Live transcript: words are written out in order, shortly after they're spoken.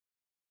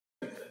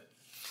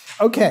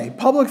Okay,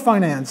 public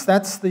finance.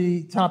 That's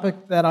the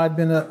topic that I've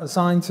been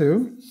assigned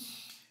to.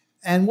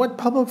 And what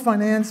public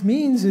finance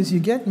means is you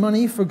get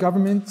money for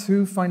government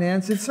to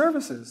finance its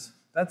services.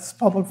 That's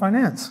public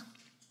finance.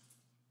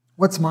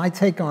 What's my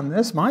take on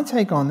this? My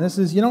take on this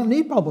is you don't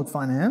need public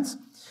finance.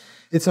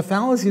 It's a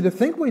fallacy to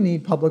think we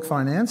need public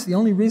finance. The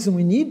only reason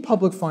we need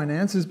public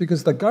finance is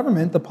because the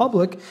government, the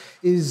public,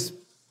 is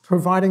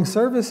providing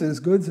services,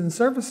 goods and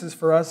services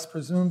for us,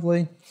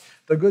 presumably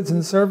the goods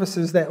and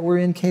services that we're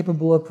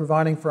incapable of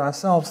providing for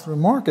ourselves through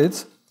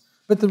markets.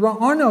 But there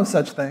are no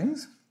such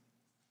things.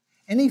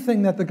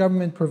 Anything that the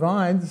government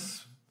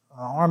provides,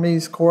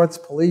 armies, courts,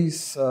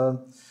 police,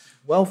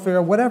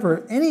 welfare,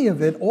 whatever, any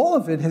of it, all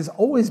of it has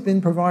always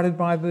been provided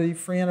by the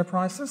free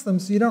enterprise system,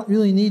 so you don't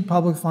really need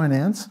public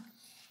finance. And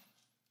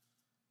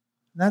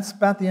that's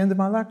about the end of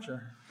my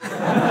lecture.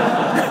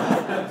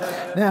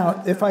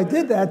 Now, if I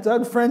did that,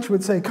 Doug French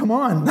would say, come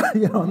on,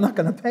 I'm not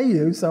going to pay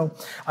you, so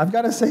I've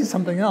got to say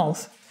something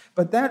else.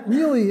 But that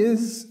really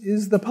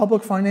is the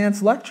public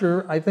finance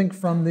lecture, I think,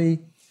 from the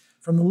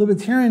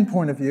libertarian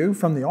point of view.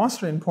 From the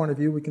Austrian point of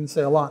view, we can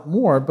say a lot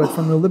more, but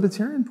from the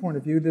libertarian point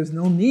of view, there's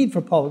no need for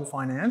public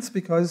finance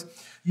because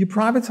you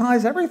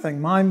privatize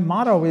everything. My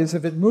motto is,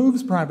 if it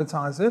moves,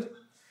 privatize it.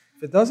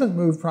 If it doesn't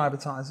move,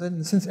 privatize it.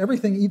 And since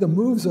everything either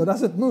moves or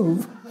doesn't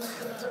move,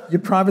 you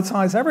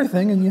privatize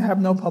everything and you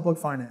have no public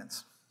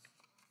finance.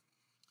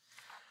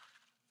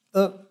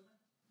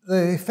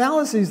 The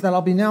fallacies that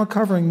I'll be now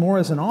covering more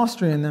as an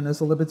Austrian than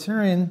as a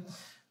libertarian,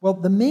 well,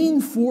 the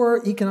main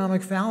four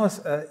economic failures,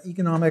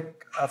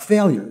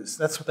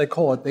 that's what they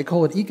call it. They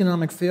call it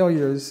economic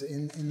failures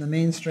in the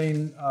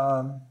mainstream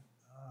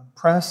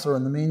press or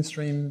in the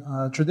mainstream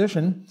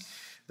tradition.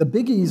 The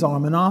biggies are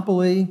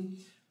monopoly,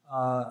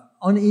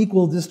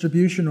 unequal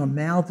distribution or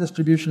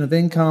maldistribution of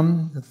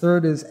income. The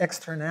third is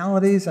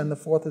externalities, and the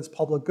fourth is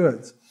public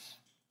goods.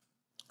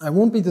 I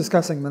won't be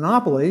discussing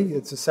monopoly.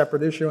 It's a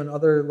separate issue, and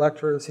other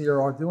lecturers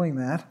here are doing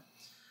that.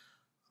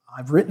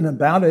 I've written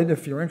about it.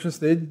 If you're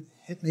interested,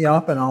 hit me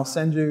up and I'll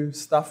send you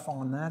stuff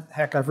on that.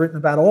 Heck, I've written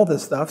about all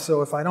this stuff,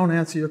 so if I don't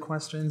answer your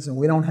questions and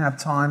we don't have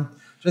time,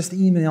 just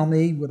email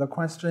me with a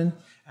question,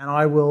 and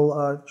I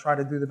will try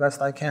to do the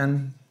best I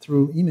can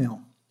through email.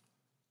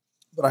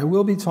 But I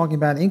will be talking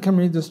about income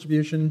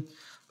redistribution,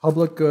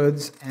 public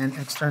goods, and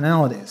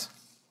externalities.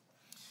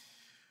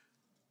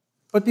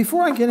 But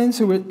before I get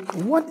into it,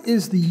 what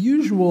is the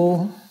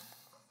usual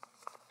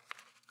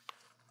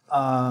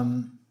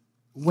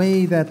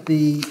way that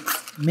the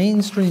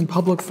mainstream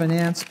public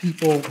finance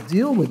people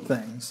deal with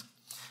things?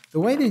 The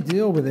way they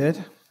deal with it,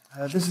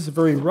 this is a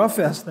very rough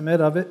estimate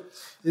of it,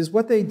 is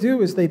what they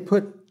do is they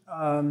put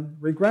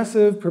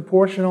regressive,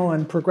 proportional,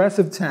 and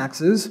progressive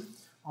taxes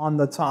on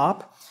the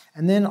top,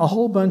 and then a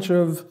whole bunch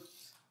of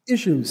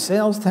issues: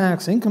 sales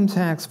tax, income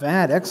tax,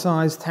 VAT,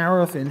 excise,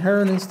 tariff,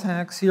 inheritance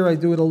tax. Here I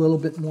do it a little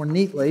bit more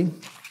neatly,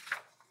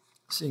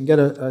 so you can get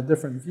a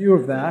different view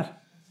of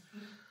that.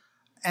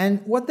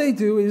 And what they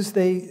do is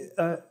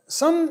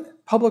some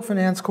public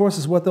finance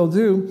courses, what they'll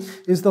do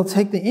is they'll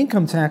take the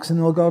income tax and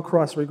they'll go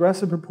across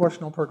regressive,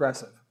 proportional,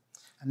 progressive.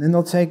 And then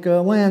they'll take a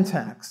land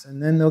tax,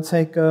 and then they'll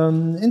take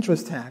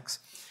interest tax,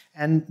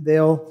 and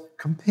they'll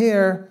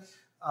compare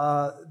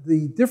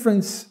the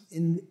difference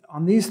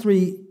on these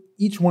three,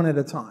 each one at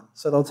a time.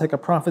 So they'll take a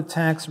profit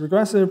tax,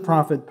 regressive,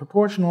 profit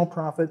proportional,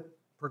 profit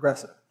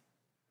progressive.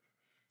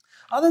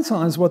 Other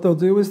times what they'll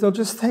do is they'll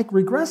just take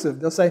regressive.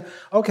 They'll say,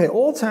 okay,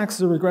 all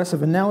taxes are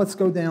regressive, and now let's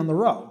go down the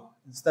row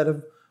instead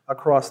of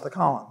across the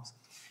columns.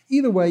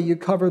 Either way, you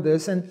cover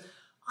this, and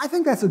I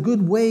think that's a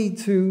good way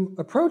to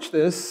approach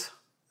this.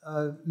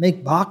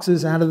 Make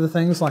boxes out of the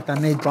things like I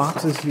made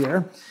boxes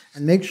here,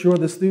 and make sure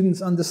the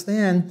students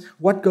understand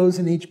what goes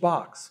in each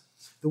box.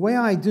 The way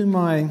I do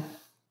my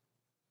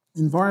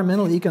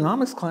environmental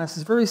economics class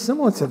is very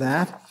similar to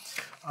that.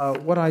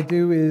 What I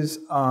do is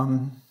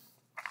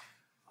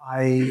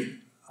I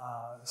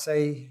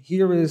say,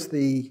 here is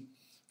the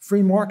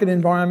free market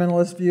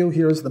environmentalist view,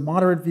 here is the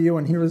moderate view,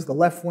 and here is the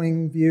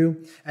left-wing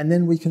view, and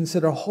then we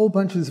consider whole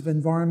bunches of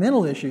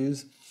environmental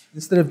issues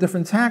instead of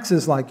different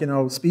taxes like,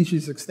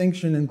 species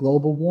extinction and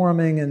global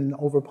warming and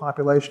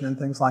overpopulation and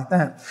things like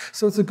that.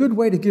 So it's a good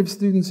way to give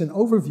students an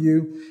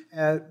overview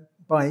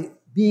by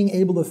being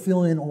able to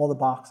fill in all the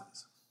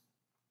boxes.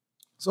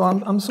 So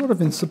I'm sort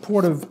of in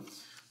support of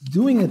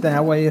doing it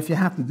that way if you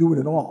have to do it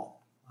at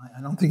all.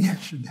 I don't think you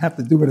should have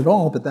to do it at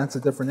all, but that's a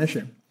different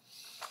issue.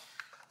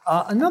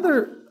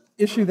 Another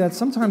issue that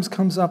sometimes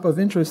comes up of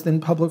interest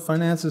in public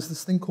finance is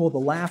this thing called the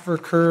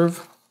Laffer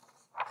curve.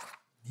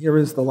 Here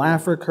is the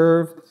Laffer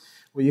curve,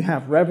 where you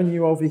have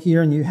revenue over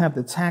here and you have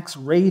the tax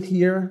rate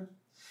here.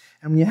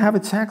 And when you have a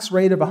tax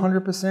rate of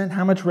 100%,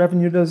 how much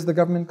revenue does the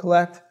government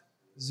collect?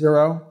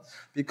 0,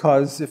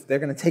 because if they're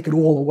going to take it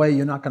all away,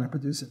 you're not going to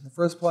produce it in the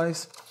first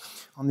place.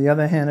 On the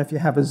other hand, if you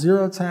have a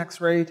 0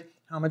 tax rate,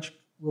 how much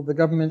will the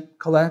government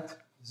collect?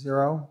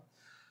 0,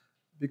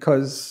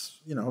 because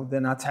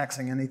they're not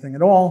taxing anything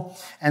at all.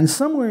 And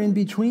somewhere in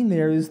between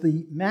there is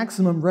the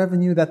maximum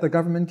revenue that the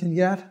government can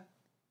get.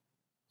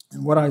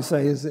 And what I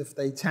say is if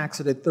they tax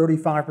it at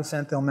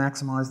 35%, they'll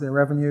maximize their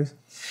revenues.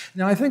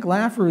 Now, I think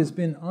Laffer has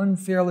been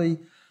unfairly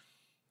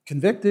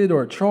convicted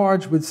or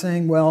charged with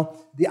saying,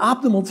 well, the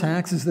optimal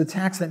tax is the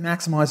tax that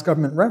maximizes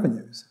government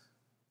revenues.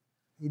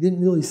 He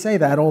didn't really say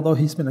that, although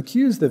he's been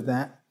accused of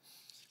that.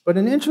 But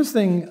an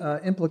interesting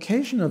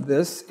implication of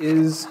this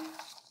is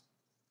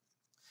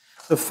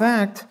the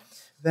fact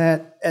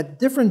that at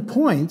different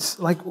points,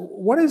 like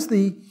what is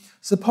the,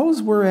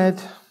 suppose we're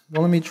at,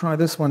 well, let me try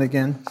this one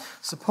again.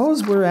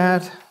 Suppose we're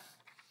at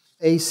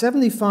a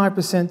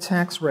 75%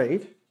 tax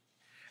rate,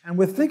 and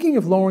we're thinking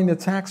of lowering the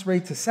tax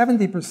rate to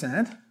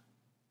 70%,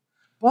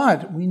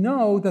 but we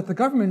know that the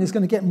government is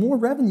going to get more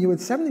revenue at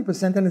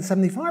 70% than at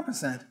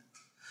 75%.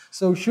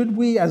 So should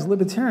we, as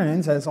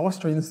libertarians, as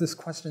Austrians, this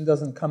question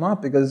doesn't come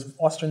up because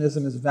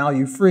Austrianism is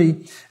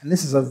value-free, and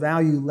this is a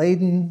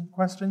value-laden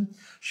question.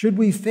 Should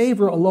we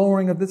favor a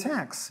lowering of the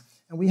tax?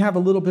 And we have a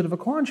little bit of a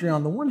quandary.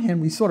 On the one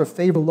hand, we sort of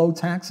favor low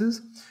taxes.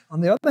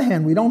 On the other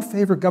hand, we don't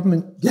favor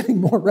government getting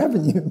more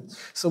revenue.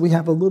 So we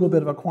have a little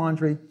bit of a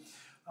quandary.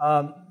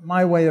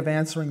 My way of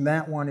answering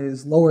that one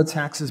is lower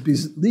taxes,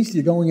 because at least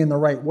you're going in the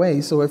right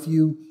way. So if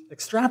you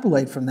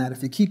extrapolate from that,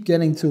 if you keep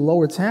getting to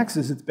lower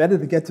taxes, it's better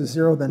to get to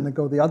 0 than to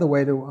go the other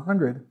way to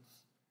 100.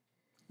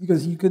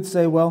 Because you could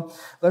say, well,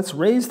 let's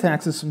raise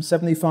taxes from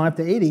 75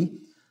 to 80.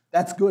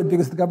 That's good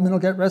because the government will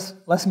get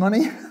less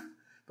money.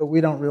 But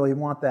we don't really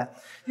want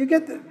that. You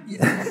get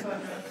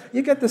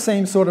the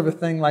same sort of a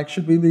thing like,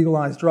 should we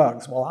legalize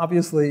drugs? Well,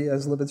 obviously,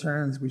 as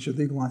libertarians, we should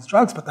legalize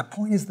drugs, but the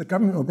point is the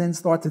government will then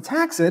start to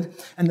tax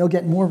it, and they'll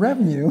get more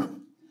revenue.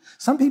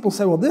 Some people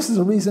say, well, this is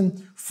a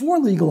reason for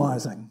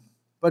legalizing.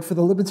 But for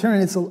the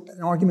libertarian, it's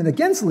an argument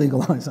against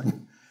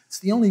legalizing. It's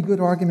the only good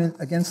argument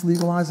against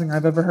legalizing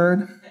I've ever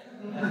heard,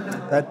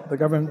 that the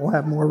government will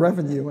have more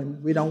revenue,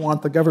 and we don't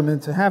want the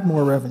government to have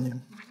more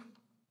revenue.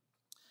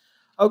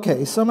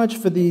 Okay, so much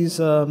for these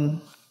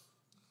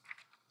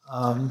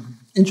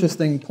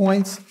interesting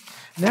points.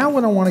 Now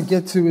what I want to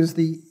get to is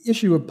the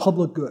issue of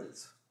public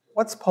goods.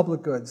 What's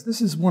public goods? This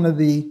is one of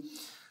the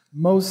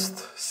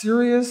most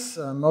serious,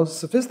 most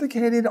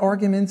sophisticated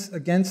arguments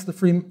against the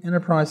free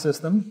enterprise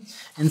system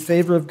in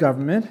favor of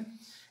government.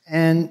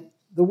 And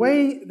the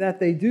way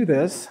that they do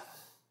this,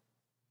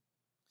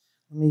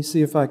 let me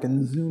see if I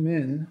can zoom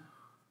in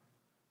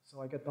so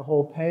I get the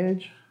whole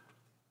page.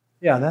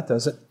 Yeah, that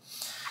does it.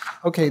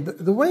 Okay,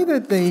 the way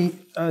that they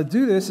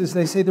do this is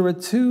they say there are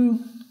two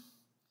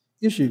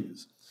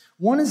issues.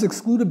 One is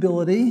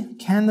excludability.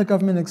 Can the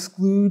government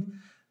exclude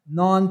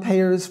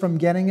non-payers from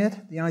getting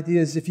it? The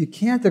idea is if you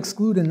can't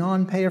exclude a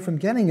non-payer from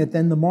getting it,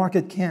 then the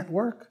market can't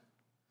work.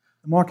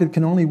 The market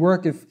can only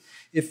work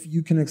if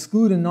you can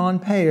exclude a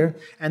non-payer,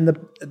 and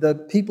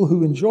the people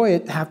who enjoy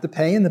it have to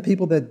pay, and the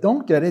people that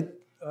don't get it,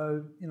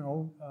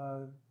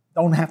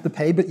 don't have to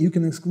pay, but you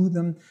can exclude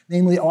them.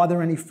 Namely, are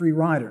there any free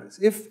riders?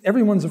 If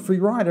everyone's a free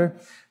rider,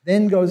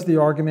 then goes the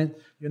argument,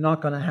 you're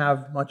not going to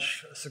have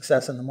much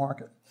success in the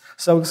market.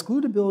 So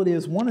excludability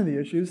is one of the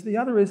issues. The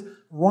other is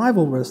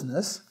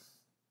rivalrousness.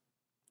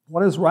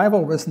 What does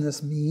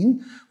rivalrousness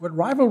mean? What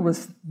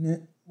rivalrousness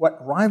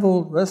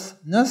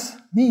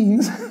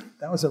means,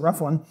 that was a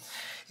rough one,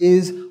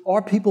 is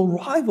are people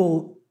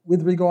rival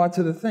with regard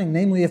to the thing?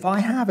 Namely, if I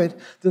have it,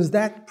 does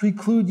that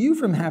preclude you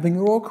from having it,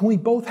 or can we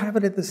both have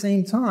it at the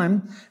same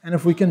time? And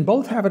if we can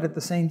both have it at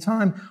the same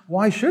time,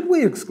 why should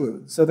we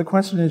exclude? So the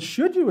question is,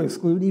 should you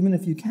exclude even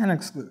if you can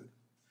exclude?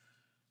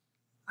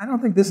 I don't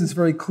think this is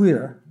very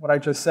clear, what I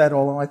just said,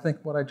 although I think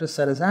what I just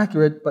said is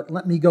accurate, but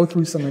let me go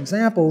through some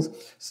examples,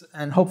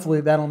 and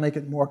hopefully that'll make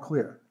it more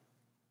clear.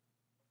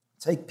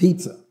 Take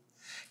pizza.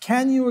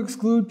 Can you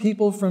exclude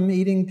people from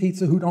eating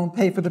pizza who don't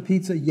pay for the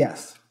pizza?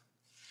 Yes.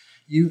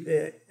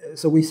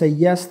 So we say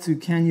yes to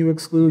can you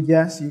exclude?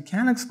 Yes, you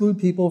can exclude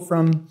people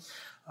from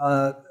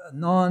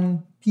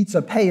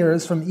non-pizza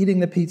payers from eating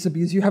the pizza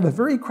because you have a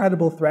very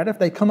credible threat. If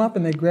they come up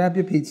and they grab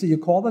your pizza, you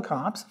call the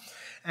cops,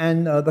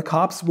 and the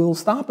cops will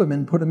stop them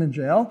and put them in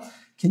jail.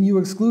 Can you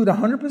exclude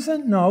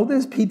 100%? No,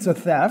 there's pizza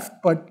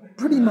theft, but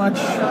pretty much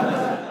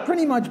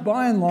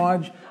by and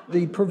large,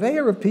 the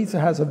purveyor of pizza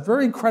has a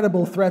very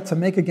credible threat to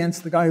make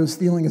against the guy who's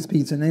stealing his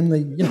pizza,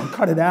 namely,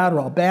 cut it out, or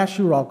I'll bash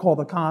you, or I'll call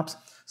the cops.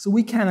 So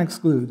we can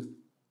exclude.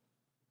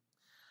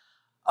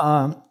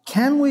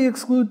 Can we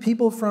exclude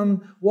people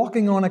from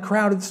walking on a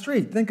crowded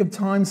street? Think of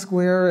Times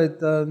Square at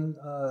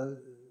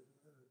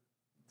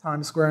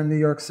Times Square in New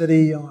York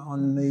City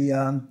on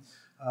the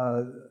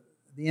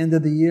end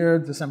of the year,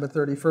 December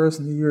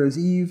 31st, New Year's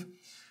Eve,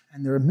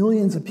 and there are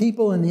millions of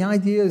people, and the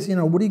idea is,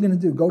 what are you going to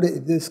do? Go to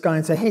this guy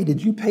and say, hey,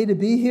 did you pay to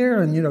be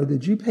here? And,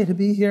 did you pay to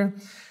be here?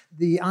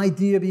 The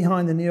idea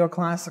behind the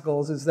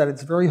neoclassicals is that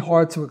it's very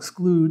hard to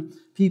exclude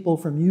people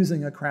from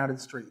using a crowded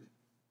street.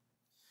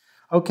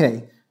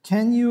 Okay,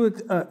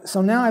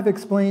 so now I've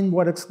explained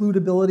what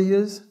excludability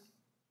is.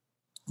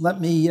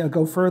 Let me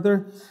go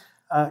further.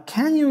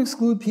 Can you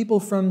exclude people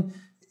from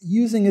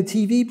using a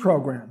TV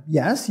program?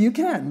 Yes, you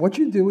can. What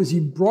you do is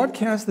you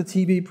broadcast the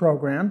TV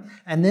program,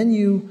 and then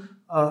you,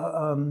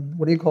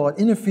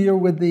 interfere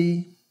with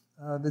the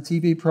the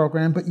TV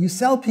program, but you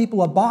sell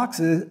people a box,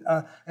 an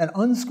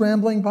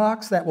unscrambling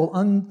box that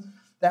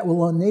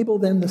will enable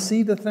them to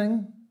see the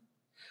thing.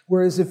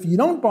 Whereas if you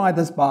don't buy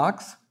this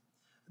box,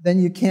 then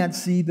you can't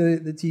see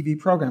the TV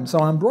program. So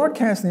I'm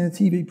broadcasting the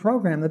TV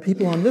program. The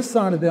people on this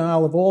side of the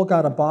aisle have all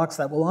got a box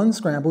that will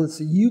unscramble it.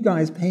 So you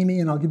guys pay me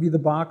and I'll give you the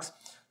box.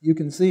 You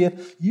can see it.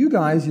 You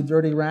guys, you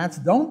dirty rats,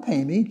 don't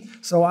pay me,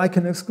 so I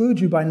can exclude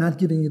you by not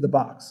giving you the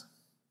box.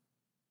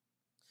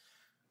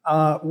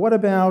 What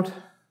about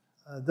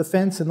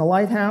defense in the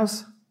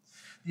lighthouse?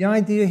 The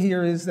idea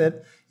here is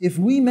that if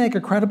we make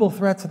a credible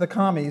threat to the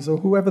commies, or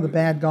whoever the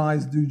bad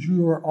guys du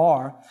jour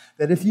are,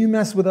 that if you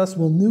mess with us,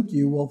 we'll nuke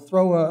you, we'll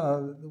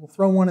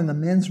throw one in the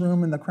men's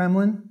room in the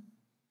Kremlin.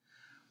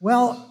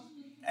 Well,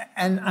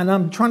 and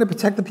I'm trying to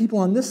protect the people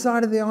on this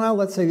side of the aisle,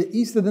 let's say the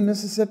east of the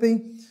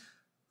Mississippi.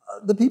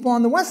 The people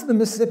on the west of the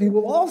Mississippi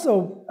will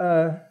also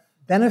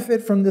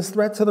benefit from this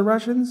threat to the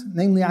Russians.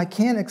 Namely, I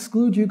can't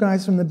exclude you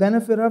guys from the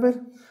benefit of it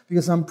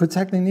because I'm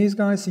protecting these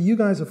guys. So you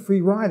guys are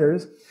free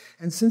riders.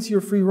 And since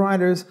you're free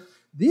riders,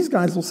 these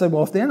guys will say,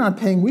 well, if they're not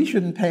paying, we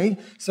shouldn't pay,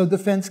 so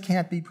defense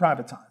can't be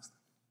privatized.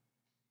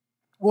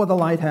 Or the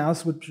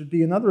lighthouse, which would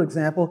be another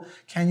example.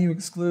 Can you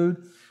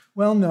exclude?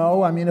 Well,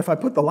 no. I mean, if I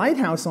put the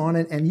lighthouse on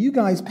it and you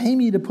guys pay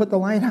me to put the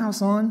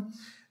lighthouse on,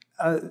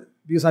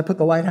 because I put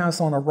the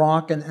lighthouse on a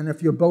rock, and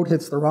if your boat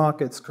hits the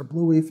rock, it's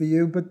kablooey for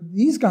you. But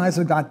these guys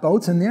have got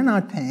boats and they're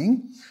not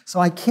paying,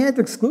 so I can't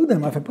exclude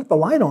them. If I put the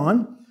light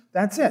on,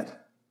 that's it.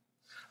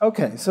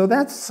 Okay, so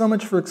that's so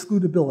much for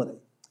excludability.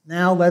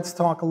 Now let's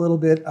talk a little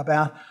bit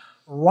about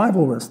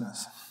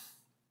rivalrousness.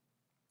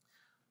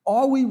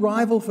 Are we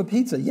rival for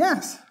pizza?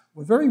 Yes,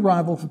 we're very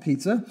rival for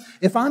pizza.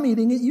 If I'm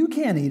eating it, you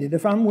can't eat it.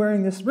 If I'm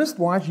wearing this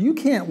wristwatch, you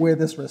can't wear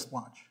this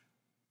wristwatch.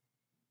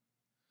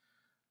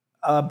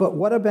 But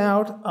what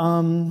about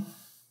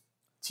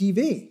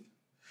TV?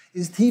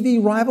 Is TV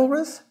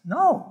rivalrous?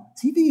 No,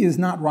 TV is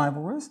not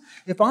rivalrous.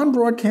 If I'm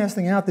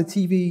broadcasting out the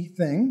TV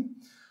thing,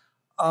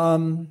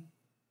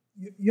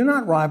 you're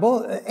not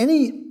rival.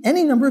 Any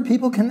number of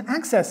people can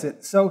access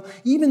it. So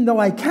even though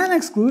I can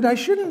exclude, I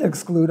shouldn't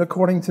exclude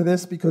according to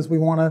this because we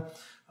want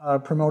to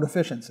promote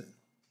efficiency.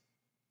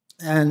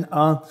 And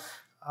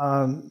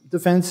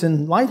defense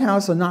and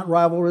lighthouse are not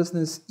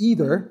rivalrousness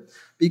either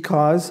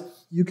because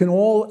you can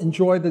all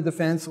enjoy the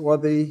defense or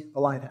the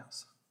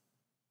lighthouse.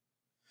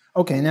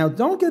 Okay, now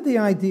don't get the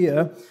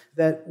idea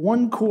that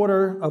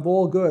 1/4 of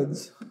all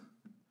goods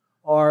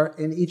are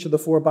in each of the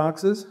 4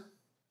 boxes.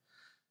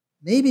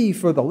 Maybe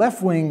for the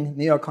left-wing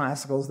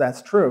neoclassicals,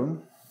 that's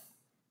true.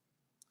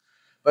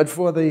 But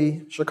for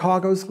the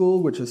Chicago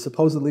school, which is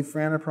supposedly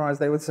free enterprise,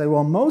 they would say,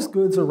 well, most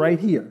goods are right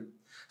here.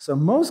 So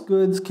most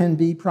goods can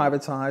be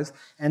privatized,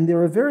 and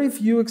there are very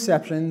few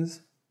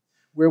exceptions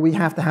where we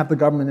have to have the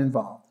government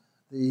involved.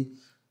 The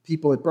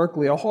people at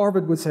Berkeley or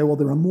Harvard would say, well,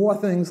 there are more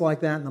things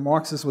like that, and the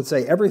Marxists would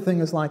say everything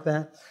is like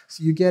that.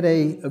 So you get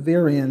a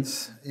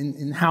variance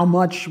in how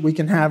much we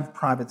can have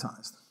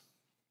privatized.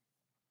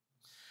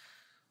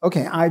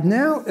 Okay, I've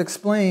now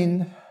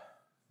explained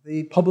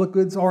the public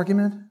goods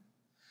argument.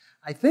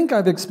 I think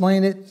I've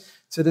explained it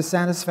to the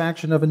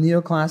satisfaction of a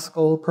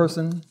neoclassical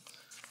person.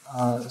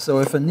 So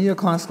if a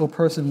neoclassical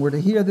person were to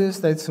hear this,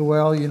 they'd say,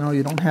 well, you know,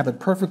 you don't have it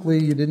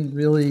perfectly. You didn't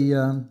really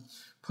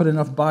put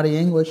enough body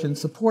English in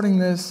supporting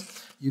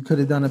this. You could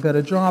have done a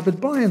better job. But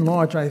by and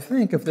large, I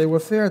think if they were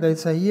fair, they'd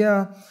say,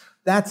 yeah,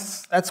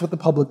 that's what the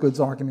public goods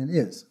argument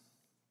is.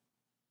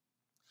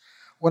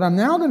 What I'm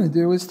now going to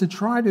do is to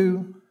try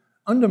to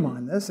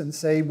undermine this and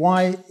say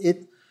why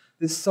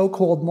this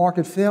so-called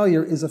market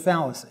failure is a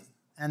fallacy,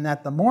 and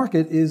that the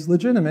market is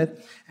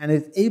legitimate and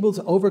it's able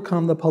to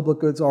overcome the public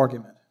goods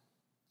argument.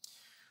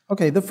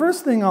 Okay, the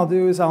first thing I'll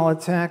do is I'll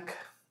attack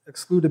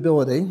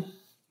excludability.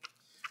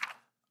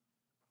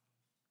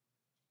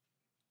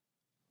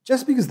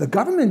 Just because the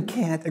government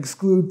can't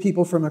exclude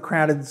people from a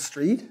crowded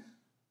street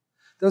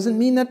doesn't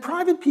mean that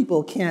private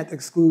people can't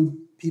exclude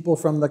people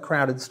from the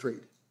crowded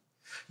street.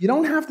 You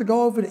don't have to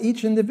go over to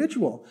each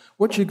individual.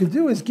 What you could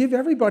do is give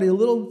everybody a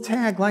little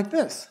tag like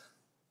this.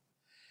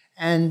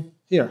 And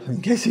here,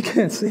 in case you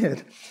can't see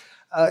it,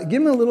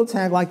 give them a little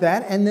tag like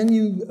that, and then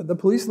the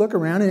police look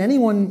around, and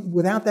anyone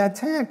without that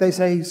tag, they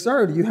say,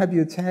 sir, do you have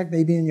your tag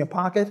maybe in your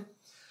pocket?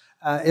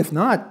 If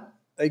not,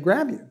 they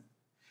grab you.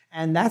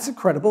 And that's a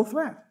credible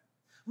threat.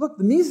 Look,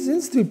 the Mises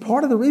Institute,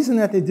 part of the reason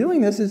that they're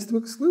doing this is to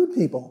exclude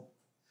people.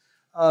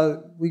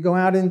 We go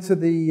out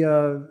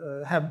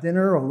into have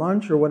dinner or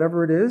lunch or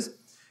whatever it is,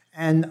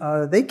 and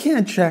they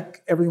can't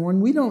check everyone.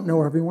 We don't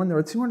know everyone. There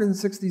are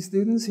 260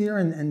 students here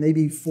and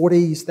maybe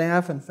 40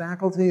 staff and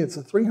faculty. It's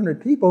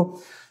 300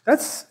 people.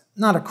 That's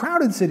not a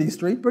crowded city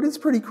street, but it's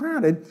pretty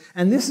crowded,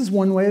 and this is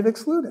one way of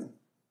excluding.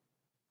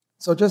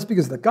 So just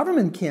because the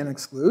government can't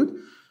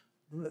exclude,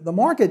 the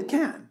market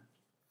can.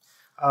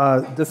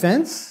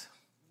 Defense,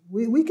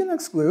 we can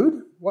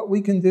exclude. What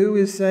we can do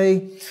is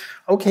say,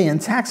 okay, in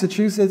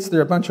Massachusetts, there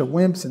are a bunch of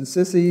wimps and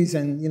sissies,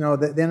 and you know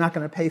they're not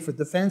going to pay for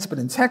defense. But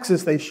in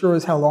Texas, they sure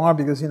as hell are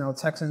because you know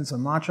Texans are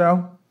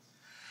macho.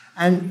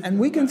 And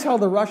we can tell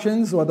the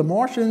Russians or the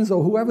Martians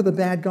or whoever the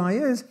bad guy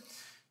is,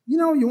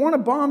 You want to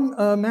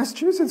bomb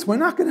Massachusetts? We're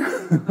not going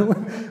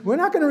to we're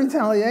not going to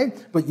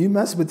retaliate. But you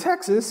mess with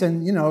Texas,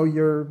 and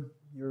your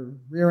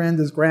rear end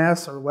is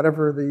grass, or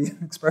whatever the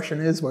expression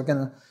is. We're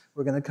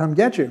gonna come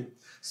get you.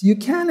 So you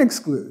can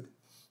exclude.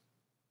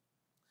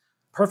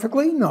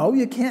 Perfectly? No,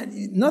 you can't.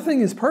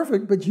 Nothing is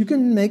perfect, but you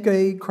can make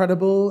a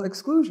credible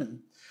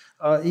exclusion.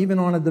 Even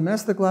on a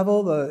domestic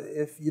level,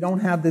 if you don't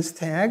have this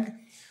tag,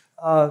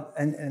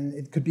 and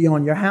it could be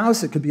on your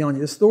house, it could be on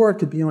your store, it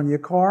could be on your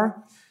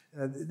car.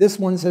 This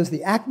one says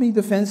the Acme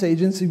Defense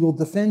Agency will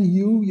defend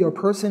you, your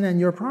person, and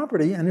your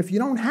property. And if you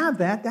don't have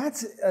that,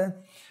 that's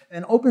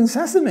an open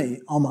sesame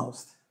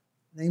almost.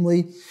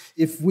 Namely,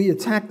 if we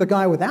attack the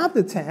guy without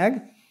the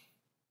tag,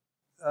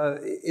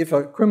 if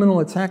a criminal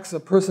attacks a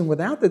person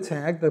without the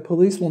tag, the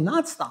police will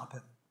not stop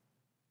him.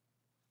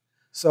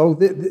 So,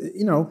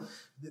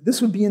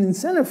 this would be an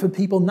incentive for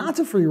people not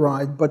to free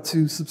ride, but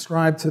to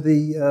subscribe to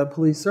the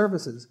police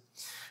services.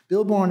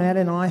 Bill Barnett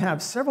and I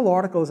have several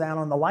articles out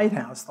on the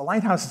lighthouse. The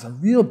lighthouse is a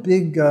real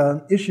big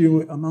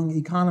issue among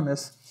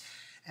economists.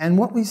 And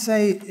what we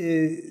say,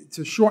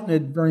 to shorten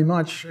it very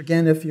much,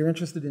 again, if you're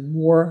interested in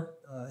more,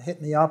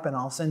 hit me up and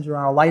I'll send you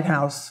our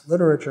lighthouse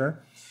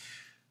literature.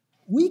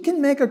 We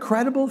can make a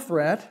credible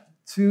threat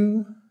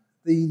to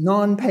the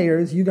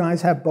non-payers. You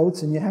guys have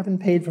boats and you haven't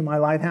paid for my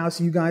lighthouse,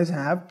 you guys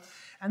have.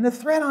 And the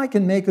threat I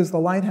can make as the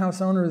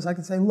lighthouse owner is I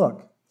can say,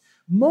 look,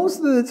 most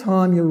of the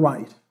time you're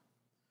right.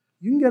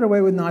 You can get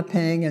away with not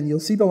paying and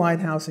you'll see the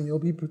lighthouse and you'll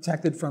be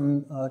protected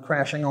from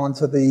crashing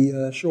onto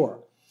the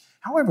shore.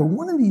 However,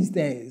 one of these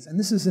days, and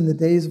this is in the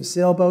days of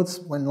sailboats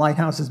when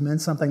lighthouses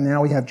meant something,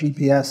 now we have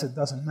GPS, it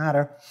doesn't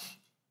matter.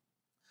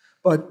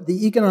 But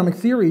the economic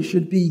theory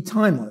should be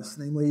timeless.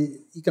 Namely,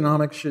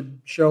 economics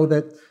should show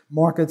that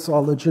markets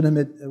are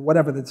legitimate,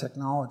 whatever the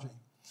technology.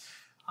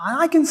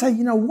 I can say,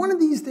 one of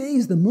these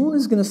days the moon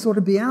is going to sort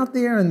of be out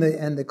there and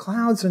the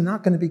clouds are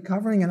not going to be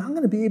covering, and I'm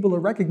going to be able to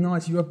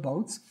recognize your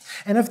boats.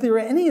 And if there are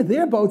any of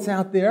their boats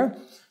out there,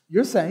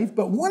 you're safe.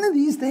 But one of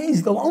these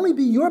days, there'll only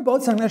be your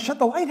boats, and I'm going to shut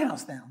the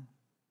lighthouse down.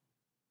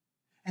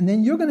 And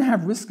then you're going to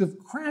have risk of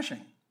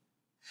crashing.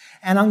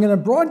 And I'm going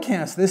to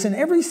broadcast this, and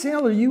every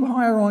sailor you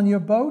hire on your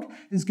boat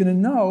is going to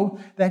know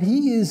that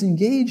he is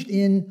engaged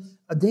in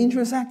a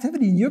dangerous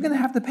activity. You're going to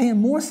have to pay him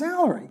more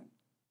salary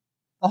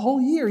a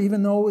whole year,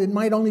 even though it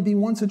might only be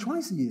once or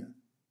twice a year.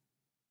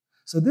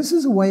 So this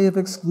is a way of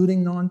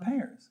excluding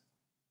non-payers.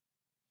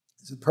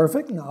 Is it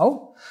perfect?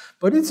 No.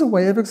 But it's a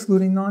way of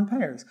excluding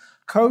non-payers.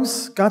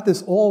 Coase got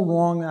this all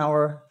wrong.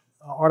 Our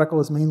article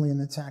is mainly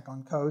an attack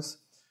on Coase.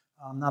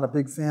 I'm not a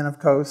big fan of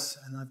Coase,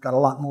 and I've got a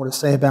lot more to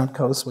say about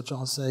Coase, which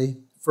I'll say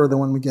further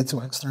when we get to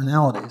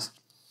externalities.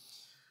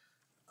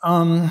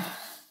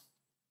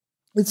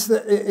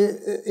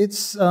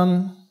 It's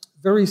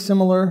very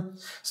similar.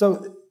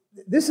 So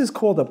this is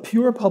called a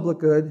pure public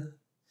good.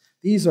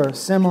 These are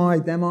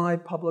semi-demi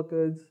public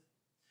goods.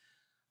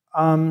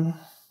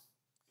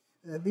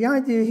 The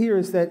idea here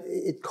is that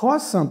it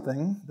costs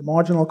something. The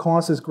marginal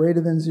cost is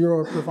greater than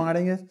zero of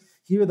providing it.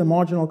 Here, the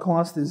marginal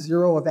cost is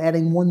zero of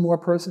adding one more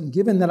person.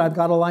 Given that I've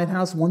got a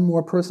lighthouse, one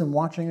more person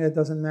watching it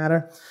doesn't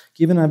matter.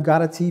 Given I've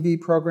got a TV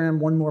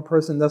program, one more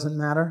person doesn't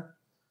matter,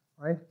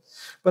 right?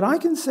 But I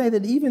can say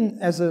that even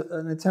as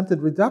an attempted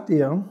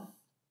reductio,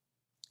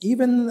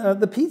 even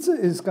the pizza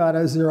has got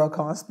a zero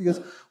cost, because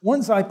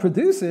once I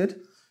produce it,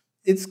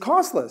 it's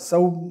costless.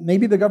 So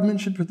maybe the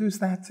government should produce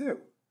that too.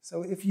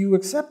 So if you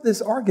accept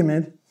this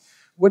argument,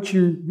 what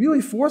you're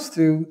really forced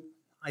to,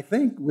 I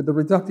think, with the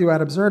reductio ad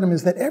absurdum,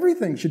 is that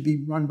everything should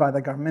be run by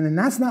the government, and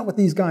that's not what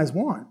these guys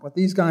want. What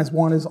these guys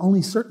want is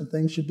only certain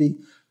things should be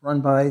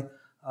run by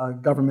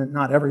government,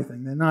 not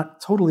everything. They're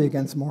not totally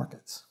against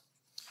markets.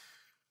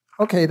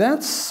 Okay,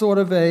 that's sort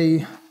of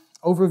an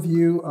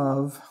overview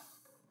of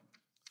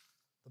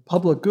the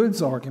public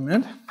goods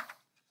argument.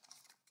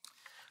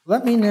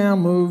 Let me now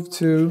move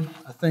to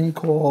a thing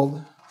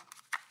called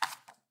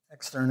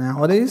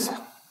externalities.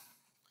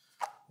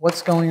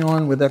 What's going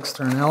on with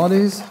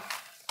externalities?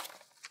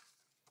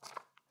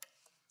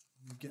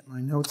 Get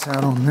my notes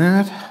out on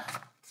that.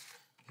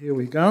 Here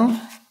we go.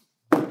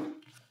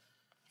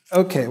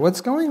 Okay, what's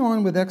going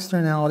on with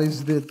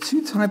externalities? There are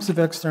two types of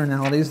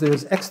externalities.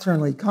 There's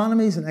external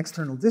economies and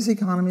external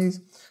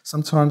diseconomies,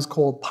 sometimes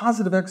called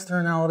positive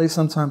externalities,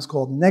 sometimes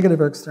called negative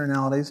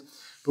externalities.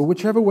 But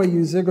whichever way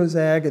you zig or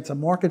zag, it's a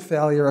market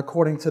failure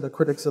according to the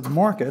critics of the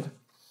market.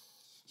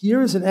 Here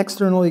is an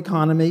external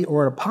economy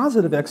or a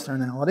positive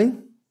externality.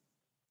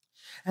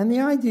 And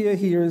the idea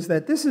here is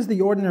that this is the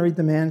ordinary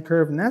demand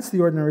curve, and that's the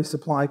ordinary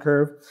supply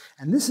curve,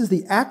 and this is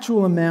the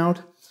actual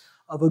amount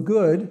of a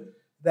good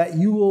that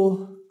you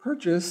will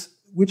purchase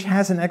which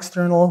has an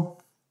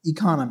external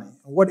economy.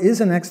 What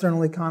is an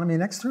external economy?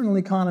 An external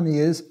economy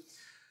is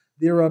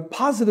there are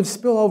positive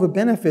spillover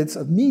benefits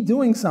of me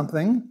doing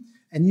something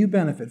and you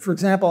benefit. For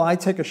example, I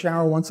take a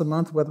shower once a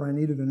month whether I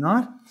need it or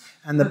not,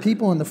 and the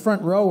people in the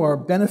front row are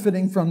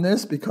benefiting from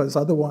this because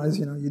otherwise,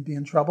 you'd be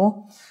in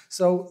trouble.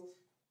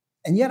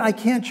 And yet I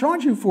can't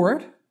charge you for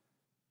it.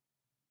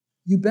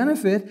 You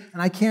benefit,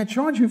 and I can't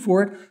charge you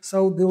for it,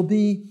 so there'll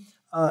be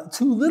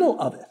too little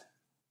of it.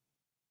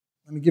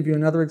 Let me give you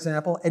another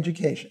example,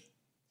 education.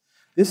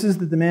 This is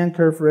the demand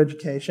curve for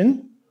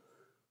education.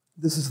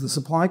 This is the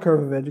supply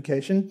curve of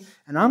education,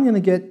 and I'm going to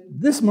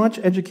get this much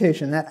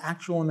education, that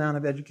actual amount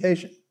of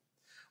education.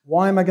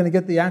 Why am I going to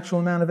get the actual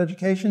amount of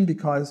education?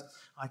 Because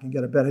I can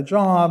get a better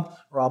job,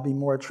 or I'll be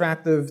more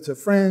attractive to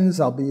friends,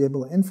 I'll be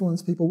able to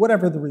influence people,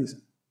 whatever the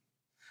reason.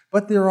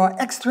 But there are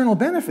external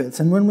benefits,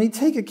 and when we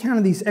take account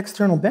of these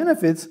external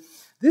benefits,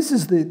 this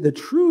is the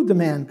true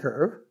demand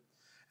curve.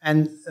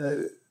 And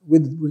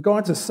with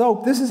regard to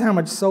soap, this is how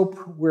much soap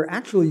we're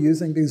actually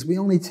using because we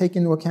only take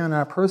into account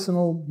our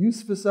personal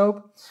use for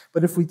soap.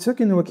 But if we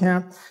took into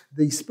account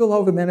the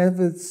spillover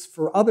benefits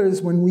for others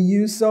when we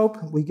use soap,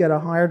 we get a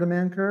higher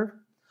demand curve.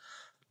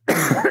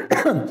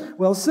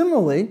 Well,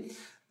 similarly,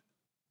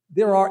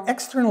 there are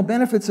external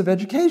benefits of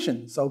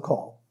education,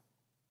 so-called.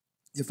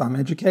 If I'm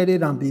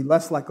educated, I'll be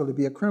less likely to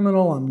be a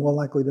criminal, I'm more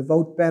likely to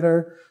vote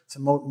better, to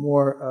vote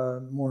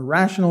more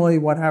rationally,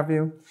 what have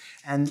you.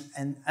 And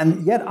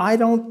yet I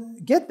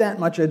don't get that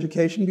much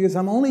education because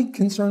I'm only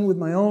concerned with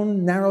my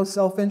own narrow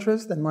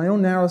self-interest, and my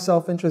own narrow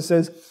self-interest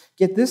says,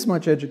 get this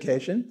much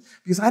education,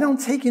 because I don't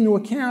take into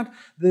account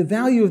the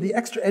value of the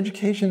extra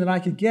education that I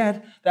could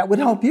get that would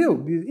help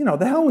you. You know,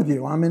 the hell with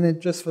you, I'm in it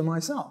just for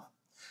myself.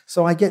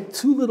 So I get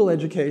too little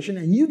education,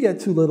 and you get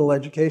too little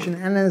education,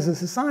 and as a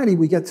society,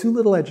 we get too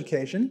little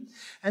education.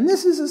 And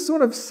this is a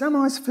sort of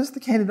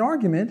semi-sophisticated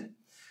argument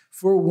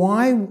for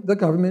why the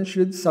government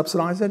should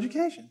subsidize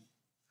education.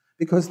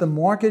 Because the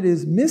market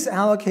is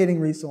misallocating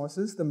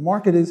resources. The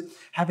market is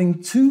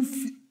having too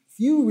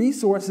few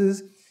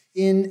resources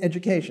in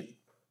education.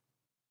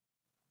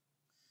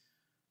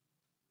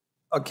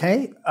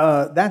 Okay,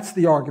 that's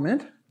the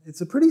argument. It's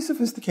a pretty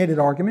sophisticated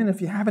argument. If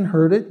you haven't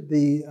heard it,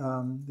 the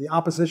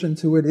opposition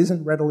to it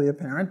isn't readily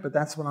apparent, but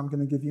that's what I'm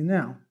going to give you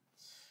now.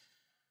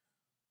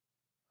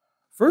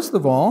 First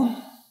of all,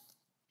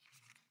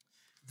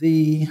 do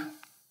you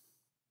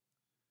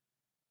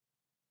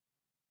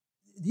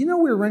know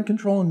where rent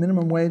control and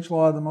minimum wage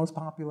law are the most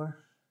popular?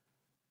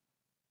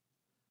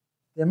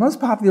 They're most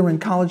popular in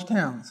college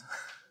towns,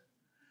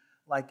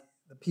 like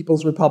the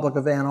People's Republic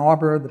of Ann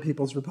Arbor, the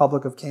People's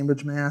Republic of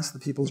Cambridge, Mass., the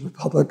People's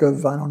Republic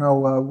of, I don't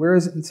know, where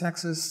is it in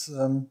Texas?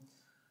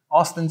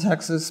 Austin,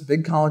 Texas,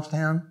 big college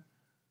town.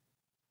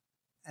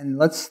 And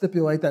let's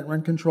stipulate that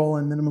rent control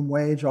and minimum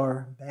wage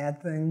are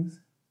bad things.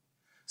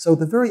 So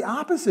the very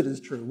opposite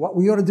is true. What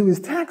we ought to do is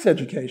tax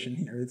education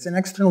here. It's an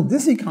external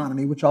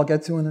diseconomy, which I'll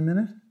get to in a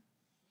minute.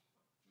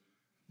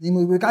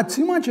 Namely, we've got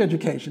too much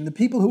education. The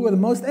people who are the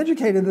most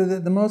educated are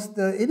the most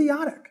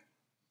idiotic.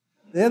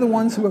 They're the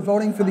ones who are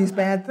voting for these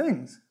bad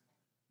things.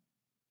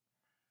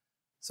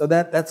 So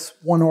that's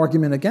one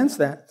argument against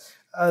that.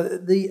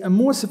 A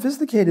more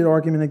sophisticated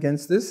argument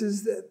against this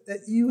is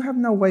that you have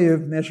no way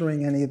of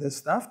measuring any of this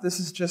stuff. This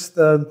is just,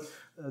 what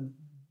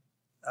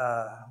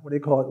do you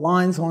call it,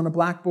 lines on a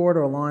blackboard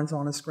or lines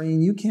on a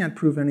screen. You can't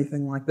prove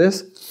anything like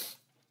this.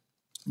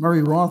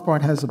 Murray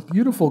Rothbard has a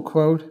beautiful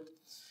quote.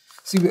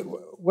 See,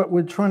 what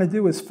we're trying to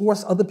do is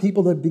force other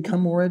people to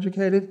become more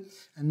educated.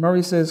 And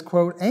Murray says,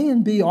 quote, A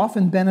and B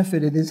often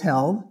benefit, it is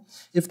held,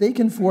 if they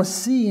can force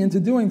C into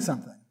doing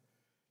something.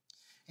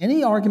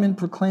 Any argument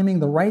proclaiming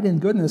the right and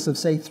goodness of,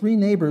 say, three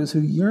neighbors who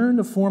yearn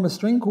to form a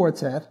string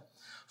quartet,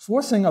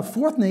 forcing a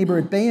fourth neighbor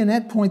at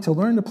bayonet point to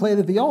learn to play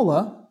the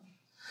viola,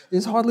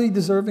 is hardly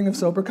deserving of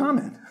sober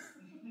comment.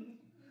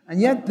 And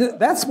yet,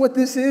 that's what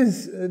this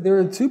is. There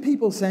are two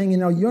people saying, you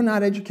know, you're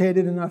not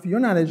educated enough, you're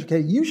not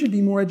educated, you should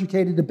be more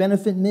educated to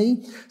benefit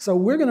me, so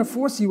we're going to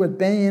force you at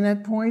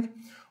bayonet point.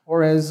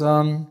 Or as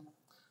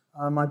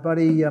my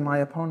buddy, my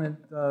opponent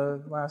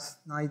last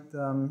night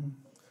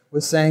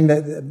was saying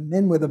that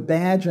men with a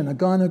badge and a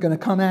gun are going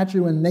to come at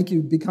you and make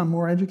you become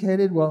more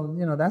educated. Well,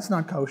 you know, that's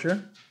not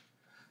kosher.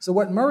 So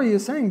what Murray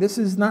is saying, this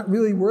is not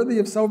really worthy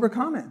of sober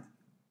comment.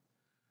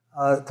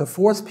 To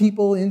force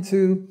people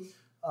into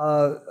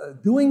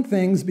doing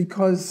things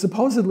because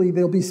supposedly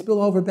there'll be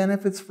spillover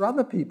benefits for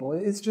other people.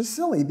 It's just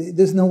silly.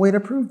 There's no way to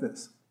prove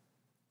this.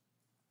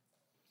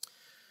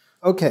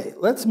 Okay,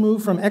 let's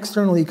move from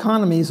external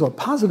economies or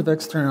positive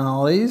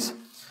externalities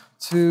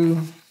to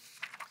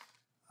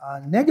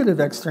negative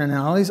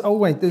externalities. Oh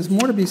wait, there's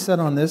more to be said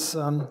on this.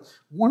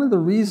 One of the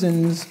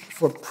reasons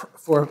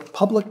for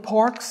public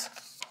parks,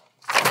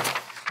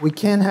 we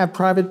can't have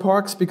private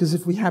parks because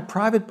if we have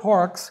private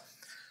parks,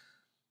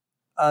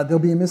 there'll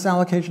be a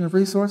misallocation of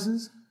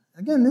resources.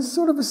 Again, this is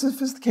sort of a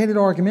sophisticated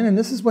argument, and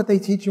this is what they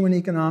teach you in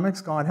economics,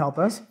 God help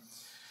us.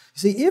 You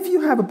see, if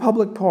you have a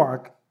public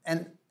park,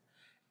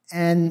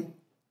 and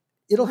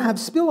it'll have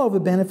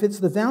spillover benefits,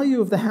 the value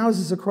of the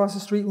houses across the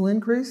street will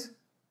increase.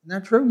 Isn't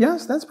that true?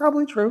 Yes, that's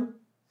probably true.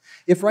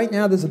 If right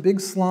now there's a big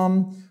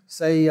slum,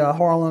 say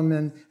Harlem,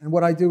 and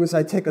what I do is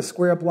I take a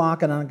square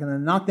block and I'm going to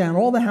knock down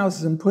all the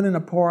houses and put in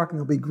a park, and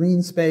there'll be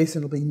green space,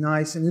 and it'll be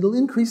nice, and it'll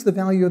increase the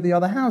value of the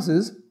other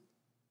houses.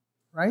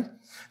 Right?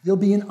 There'll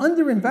be an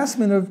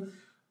underinvestment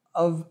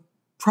of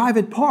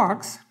private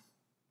parks.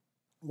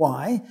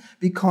 Why?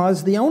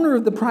 Because the owner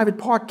of the private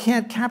park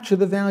can't capture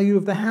the value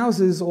of the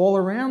houses all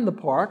around the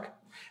park,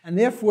 And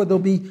therefore, there'll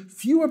be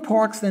fewer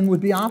parks than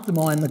would be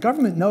optimal. And the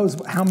government knows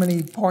how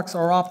many parks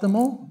are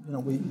optimal. You know,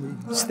 we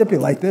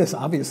stipulate this,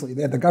 obviously.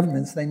 They're the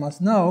governments, they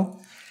must know.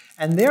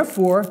 And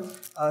therefore,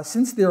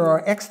 since there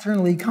are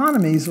external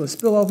economies or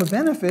spillover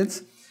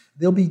benefits,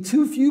 there'll be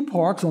too few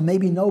parks or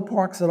maybe no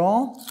parks at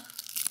all.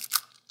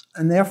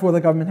 And therefore,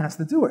 the government has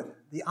to do it.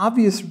 The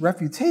obvious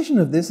refutation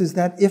of this is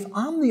that if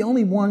I'm the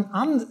only one,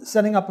 I'm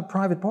setting up a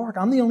private park,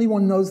 I'm the only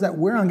one who knows that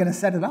where I'm going to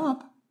set it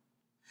up.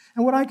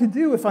 And what I could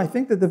do, if I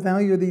think that the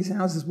value of these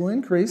houses will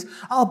increase,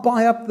 I'll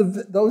buy up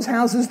those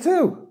houses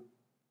too.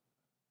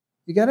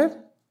 You get it?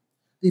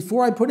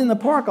 Before I put in the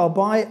park, I'll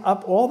buy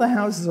up all the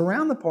houses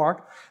around the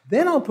park,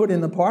 then I'll put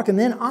in the park, and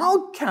then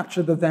I'll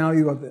capture the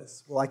value of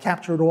this. Will I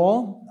capture it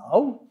all?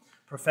 No.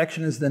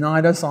 Perfection is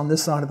denied us on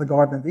this side of the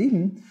Garden of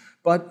Eden.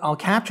 But I'll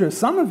capture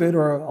some of it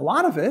or a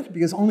lot of it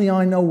because only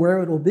I know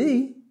where it'll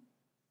be,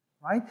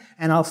 right?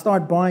 And I'll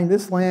start buying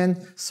this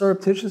land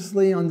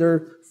surreptitiously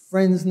under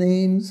friends'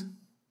 names,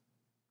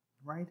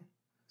 right?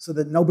 So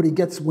that nobody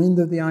gets wind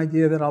of the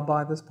idea that I'll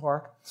buy this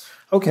park.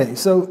 Okay,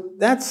 so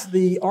that's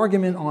the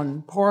argument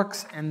on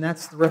parks, and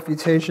that's the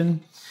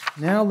refutation.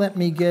 Now let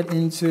me get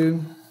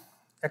into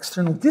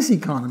external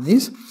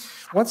diseconomies.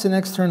 What's an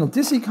external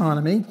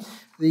diseconomy?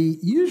 The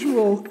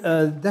usual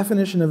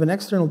definition of an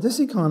external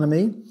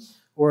diseconomy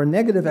or a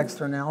negative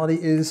externality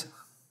is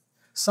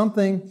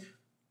something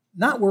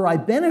not where I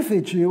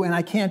benefit you and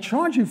I can't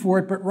charge you for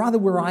it, but rather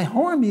where I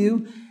harm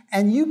you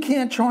and you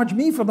can't charge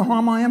me for the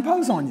harm I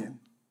impose on you.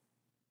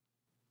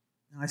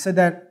 Now, I said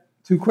that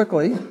too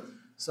quickly,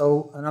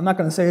 and I'm not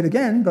going to say it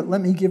again, but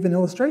let me give an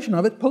illustration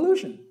of it: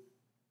 pollution.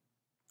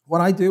 What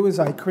I do is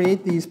I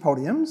create these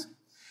podiums,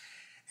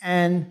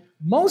 and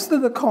most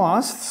of the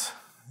costs,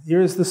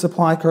 here's the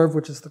supply curve,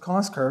 which is the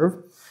cost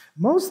curve.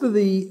 Most of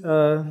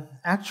the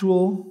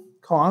actual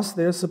costs,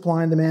 there's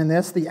supply and demand,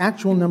 that's the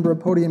actual number of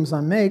podiums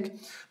I make.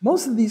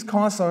 Most of these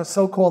costs are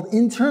so-called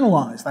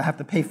internalized. I have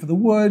to pay for the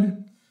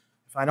wood.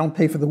 If I don't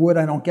pay for the wood,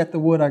 I don't get the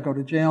wood, I go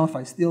to jail. If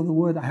I steal the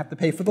wood, I have to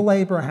pay for the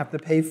labor, I have to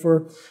pay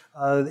for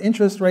the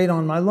interest rate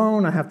on my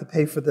loan, I have to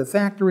pay for the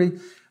factory,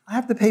 I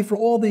have to pay for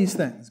all these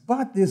things.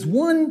 But there's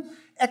one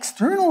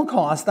external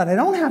cost that I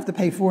don't have to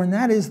pay for, and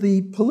that is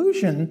the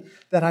pollution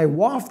that I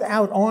waft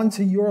out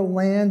onto your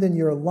land and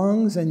your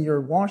lungs and your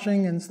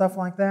washing and stuff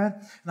like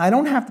that. And I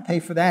don't have to pay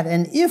for that.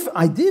 And if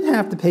I did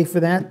have to pay for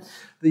that,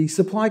 the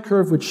supply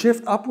curve would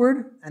shift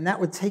upward, and that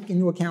would take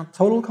into account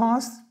total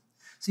costs.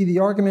 See, the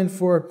argument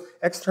for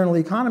external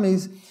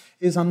economies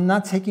is I'm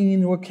not taking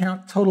into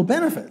account total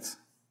benefits.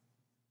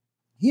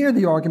 Here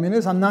the argument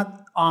is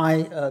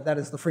that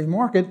is the free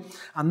market,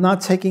 I'm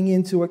not taking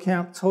into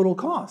account total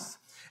costs.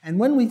 And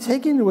when we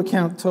take into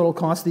account total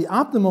cost, the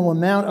optimal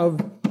amount of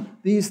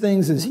these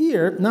things is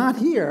here, not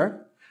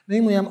here.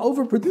 Namely, I'm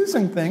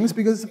overproducing things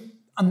because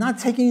I'm not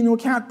taking into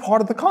account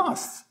part of the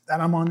costs that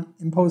I'm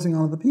imposing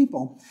on other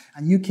people,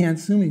 and you can't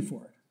sue me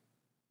for it.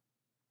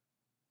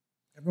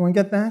 Everyone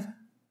get that?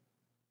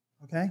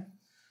 Okay?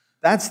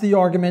 That's the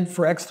argument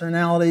for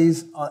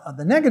externalities,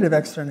 the negative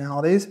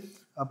externalities.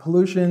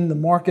 Pollution, the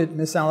market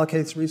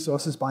misallocates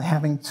resources by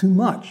having too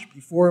much.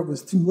 Before it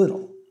was too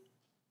little.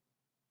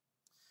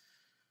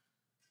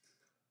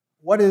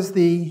 What is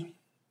the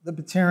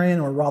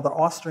libertarian, or rather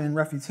Austrian,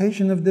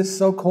 refutation of this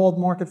so-called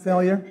market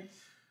failure?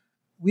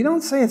 We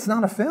don't say it's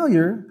not a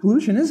failure.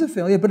 Pollution is a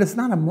failure, but it's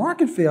not a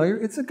market failure,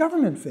 it's a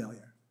government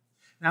failure.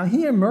 Now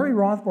here, Murray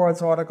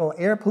Rothbard's article,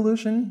 Air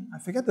Pollution, I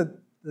forget the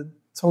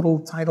total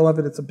title of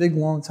it, it's a big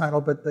long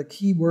title, but the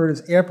key word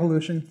is air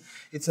pollution.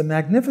 It's a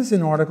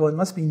magnificent article, it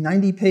must be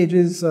 90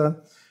 pages,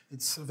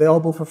 it's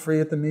available for free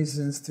at the Mises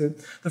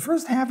Institute. The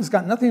first half has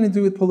got nothing to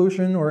do with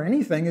pollution or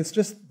anything, it's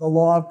just the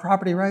law of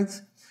property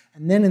rights.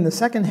 And then in the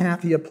second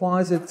half, he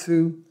applies it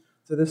to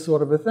this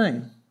sort of a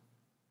thing.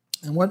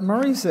 And what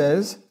Murray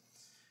says,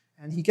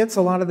 and he gets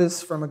a lot of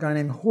this from a guy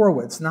named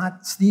Horowitz,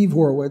 not Steve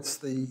Horowitz,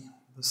 the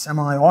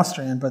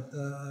semi-Austrian, but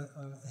a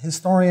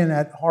historian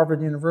at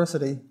Harvard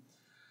University.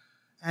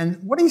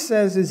 And what he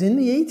says is in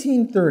the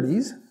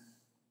 1830s,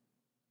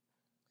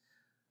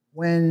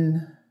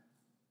 when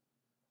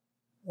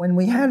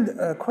we had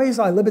a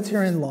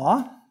quasi-libertarian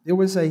law, there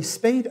was a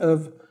spate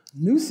of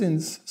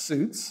nuisance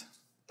suits.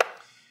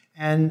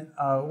 And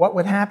what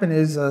would happen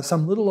is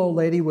some little old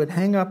lady would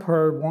hang up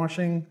her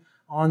washing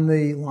on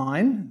the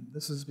line.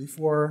 This is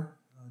before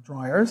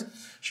dryers.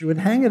 She would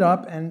hang it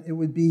up, and it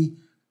would be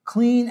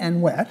clean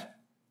and wet.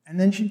 And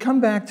then she'd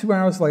come back 2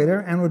 hours later,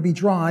 and it would be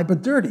dry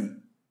but dirty.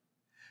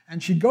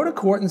 And she'd go to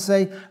court and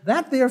say,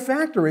 that there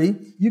factory,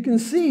 you can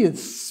see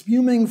it's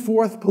spuming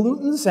forth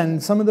pollutants,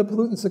 and some of the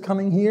pollutants are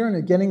coming here and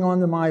are getting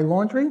onto my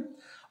laundry.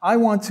 I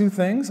want two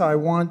things. I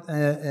want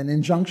an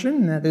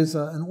injunction, that is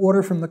an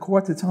order from the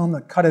court to tell them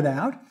to cut it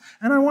out,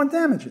 and I want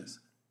damages.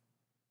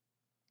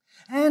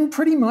 And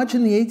pretty much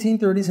in the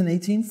 1830s and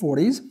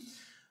 1840s,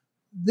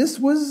 this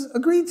was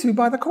agreed to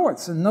by the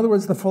courts. In other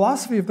words, the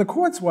philosophy of the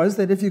courts was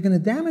that if you're going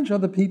to damage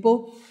other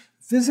people,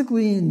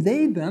 physically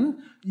invade them,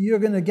 you're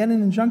going to get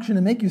an injunction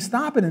to make you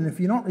stop it, and if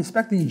you don't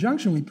respect the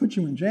injunction, we put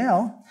you in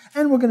jail,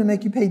 and we're going to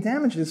make you pay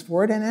damages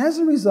for it. And as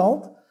a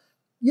result,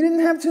 you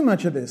didn't have too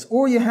much of this.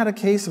 Or you had a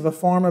case of a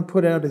farmer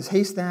put out his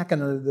haystack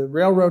and the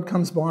railroad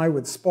comes by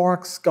with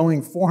sparks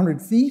going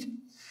 400 feet,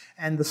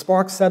 and the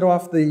sparks set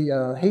off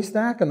the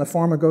haystack, and the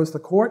farmer goes to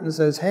court and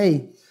says,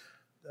 hey,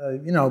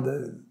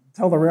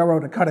 tell the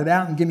railroad to cut it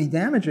out and give me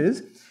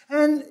damages.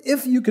 And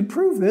if you could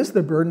prove this,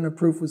 the burden of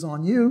proof was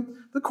on you,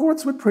 the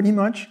courts would pretty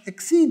much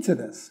accede to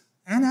this.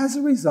 And as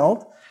a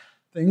result,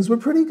 things were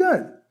pretty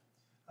good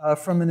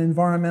from an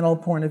environmental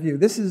point of view.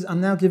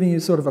 I'm now giving you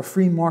sort of a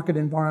free market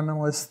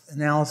environmentalist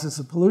analysis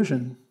of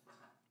pollution.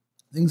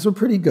 Things were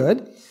pretty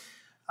good.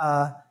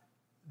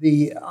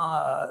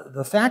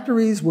 The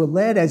factories were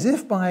led as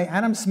if by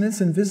Adam Smith's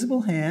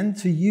invisible hand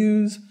to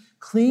use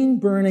clean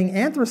burning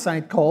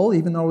anthracite coal,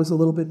 even though it was a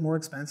little bit more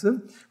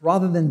expensive,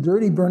 rather than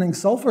dirty burning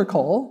sulfur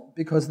coal,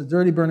 because the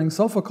dirty burning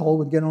sulfur coal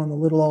would get on the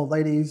little old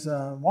lady's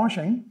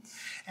washing.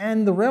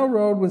 And the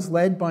railroad was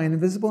led by an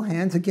invisible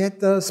hand to get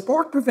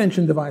spark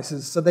prevention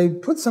devices. So they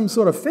put some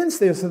sort of fence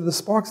there so the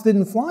sparks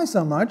didn't fly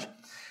so much,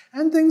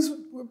 and things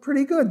were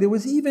pretty good. There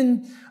was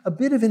even a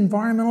bit of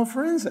environmental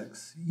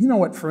forensics. You know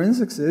what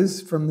forensics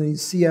is from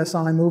these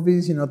CSI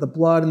movies, the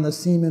blood and the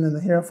semen and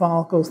the hair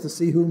follicles to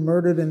see who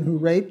murdered and who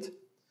raped.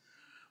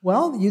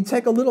 Well, you'd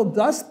take a little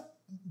dust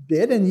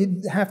bit and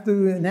you'd have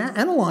to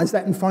analyze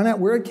that and find out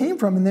where it came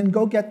from and then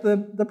go get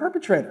the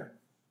perpetrator.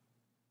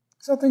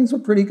 So things were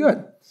pretty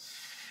good.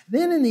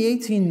 Then in the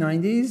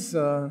 1890s,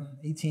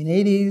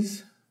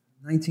 1880s,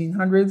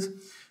 1900s,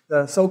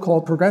 the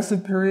so-called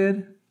progressive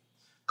period,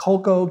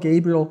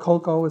 Gabriel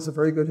Kolko is a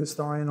very good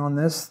historian on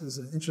this. There's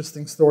an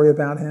interesting story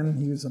about him.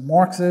 He was a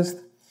Marxist,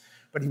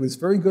 but he was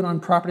very good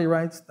on property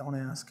rights, don't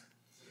ask.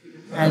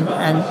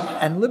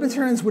 And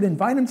libertarians would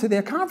invite him to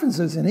their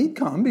conferences, and he'd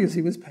come because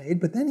he was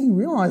paid, but then he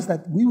realized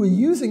that we were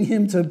using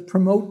him to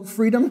promote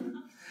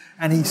freedom,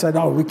 and he said,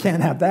 oh, we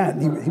can't have that.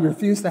 And he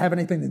refused to have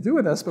anything to do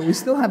with us, but we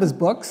still have his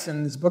books,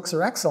 and his books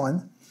are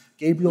excellent.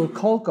 Gabriel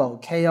Kolko,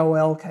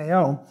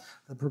 K-O-L-K-O,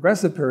 the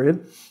progressive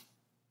period.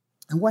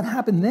 And what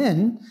happened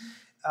then,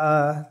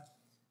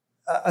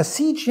 a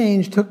sea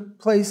change took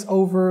place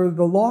over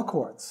the law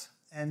courts.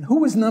 And who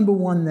was number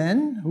one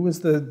then? Who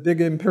was the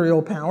big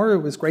imperial power?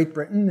 It was Great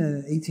Britain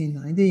in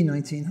 1890,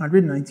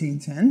 1900,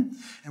 1910.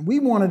 And we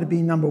wanted to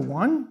be number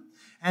one.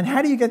 And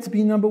how do you get to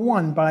be number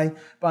one? By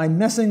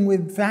messing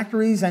with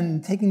factories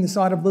and taking the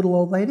side of little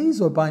old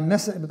ladies? Or by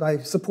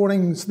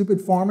supporting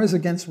stupid farmers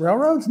against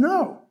railroads?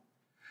 No.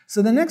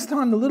 So the next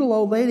time the little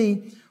old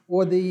lady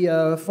or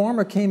the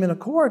farmer came into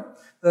court,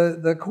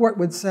 the court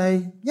would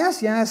say,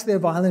 yes, they're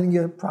violating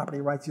your property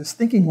rights, your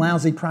stinking,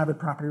 lousy private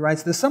property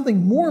rights. There's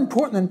something more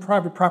important than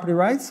private property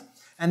rights,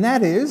 and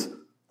that is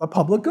the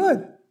public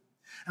good.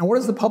 And what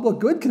does the public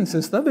good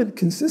consist of? It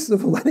consists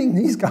of letting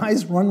these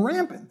guys run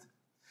rampant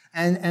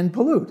and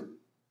pollute.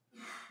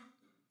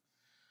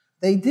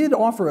 They did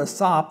offer a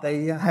SOP.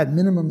 They had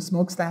minimum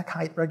smokestack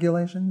height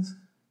regulations.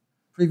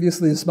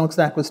 Previously, the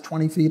smokestack was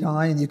 20 feet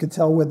high, and you could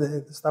tell where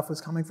the stuff was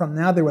coming from.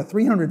 Now they were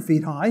 300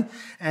 feet high,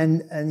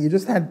 and you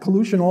just had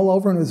pollution all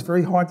over, and it was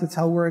very hard to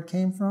tell where it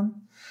came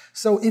from.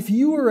 So if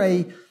you were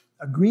a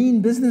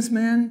green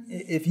businessman,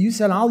 if you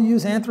said, I'll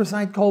use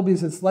anthracite coal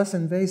because it's less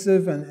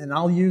invasive, and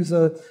I'll use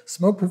a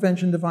smoke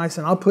prevention device,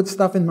 and I'll put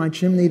stuff in my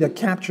chimney to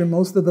capture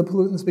most of the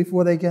pollutants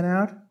before they get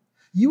out,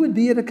 you would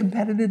be at a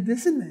competitive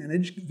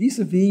disadvantage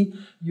vis-a-vis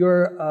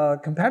your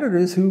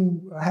competitors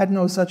who had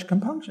no such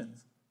compunctions.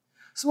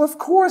 So of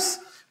course,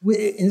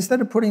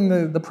 instead of putting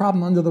the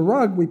problem under the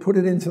rug, we put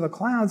it into the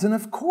clouds. And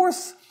of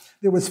course,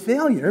 there was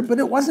failure, but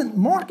it wasn't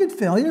market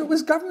failure, it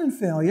was government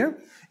failure.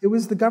 It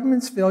was the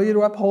government's failure to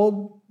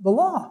uphold the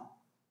law.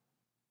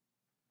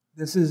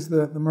 This is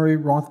the Murray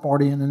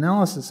Rothbardian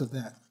analysis of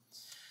that.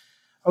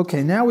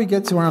 Okay, now we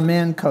get to our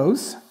man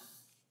Coase.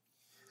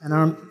 And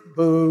our,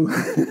 boo.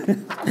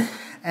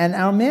 And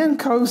our man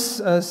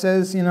Coase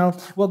says,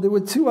 well, there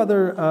were two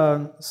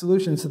other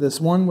solutions to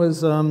this. One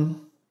was,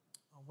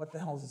 what the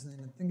hell is his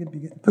name? I think it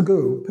began,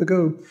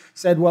 Pagoo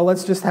said, well,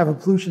 let's just have a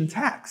pollution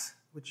tax,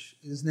 which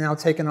is now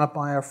taken up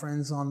by our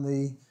friends on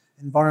the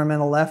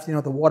environmental left.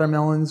 The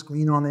watermelons,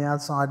 green on the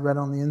outside, red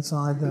on the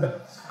inside.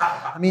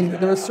 I mean,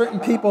 there are certain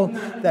people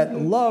that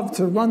love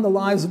to run the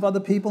lives of other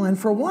people, and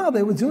for a while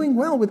they were doing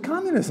well with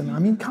communism. I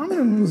mean,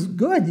 communism was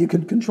good. You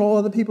could control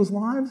other people's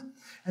lives.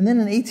 And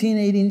then in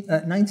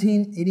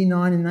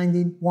 1989 and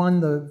 91,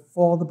 the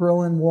fall of the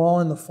Berlin Wall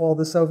and the fall of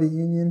the Soviet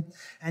Union,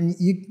 and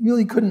you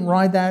really couldn't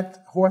ride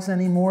that horse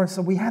anymore,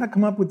 so we had to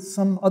come up with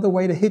some other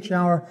way to hitch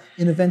our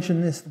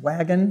interventionist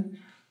wagon,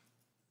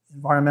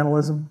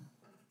 environmentalism.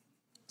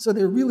 So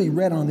they're really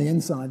red on the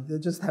inside. They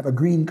just have a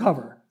green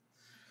cover.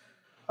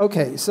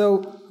 Okay, so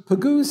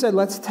Pagoo said,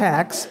 let's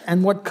tax,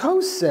 and what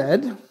Coase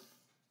said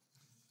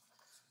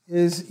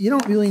is you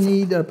don't really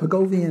need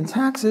Pagovian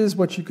taxes.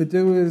 What you could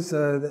do is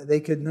they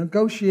could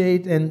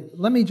negotiate, and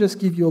let me just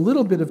give you a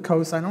little bit of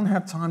Coase. I don't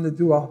have time to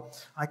do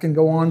I can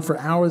go on for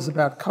hours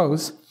about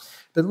Coase,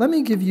 but let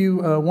me give you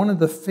one of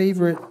the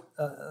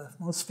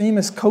most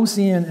famous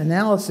Coasean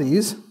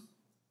analyses.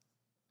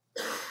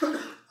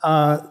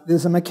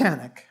 There's a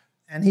mechanic,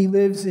 and he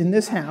lives in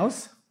this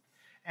house,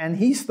 And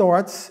he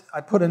starts,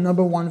 I put a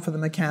number 1 for the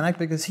mechanic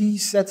because he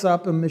sets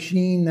up a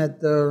machine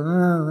that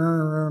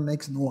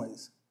makes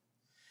noise.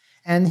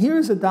 And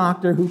here's a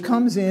doctor who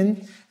comes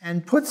in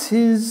and puts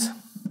his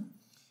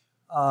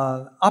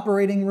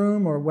operating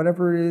room or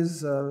whatever it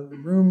is,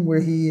 room where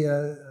he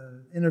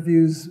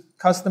interviews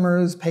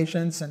customers,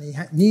 patients, and he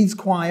needs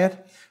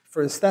quiet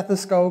for his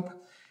stethoscope.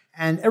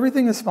 And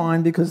everything is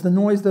fine because the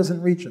noise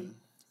doesn't reach him.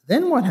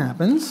 Then what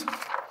happens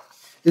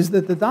is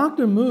that the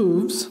doctor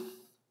moves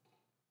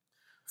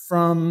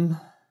from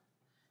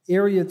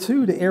area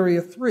 2 to area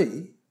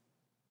 3.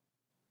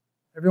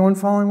 Everyone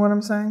following what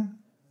I'm saying?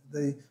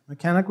 The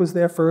mechanic was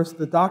there first.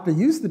 The doctor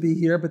used to be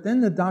here, but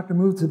then the doctor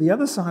moved to the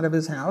other side of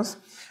his house,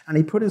 and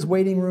he put his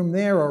waiting room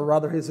there, or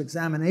rather his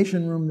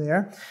examination room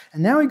there.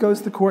 And now he goes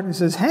to court and he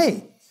says,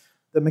 hey,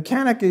 the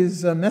mechanic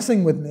is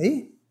messing with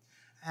me,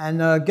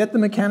 and get the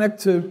mechanic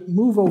to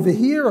move over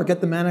here, or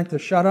get the mechanic to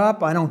shut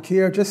up. I don't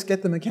care. Just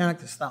get the mechanic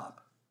to stop.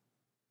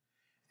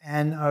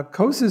 And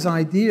Coase's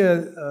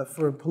idea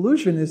for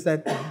pollution is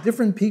that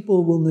different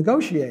people will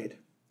negotiate.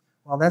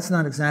 Well, that's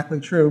not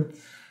exactly true.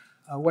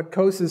 What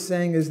Coase is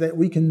saying is that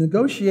we can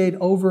negotiate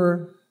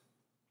over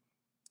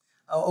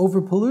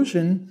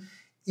pollution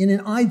in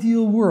an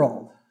ideal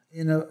world,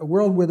 in a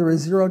world where there are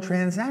 0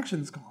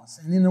 transactions costs.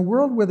 And in a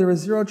world where there are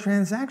 0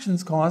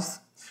 transactions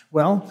costs,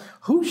 well,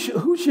 who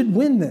should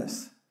win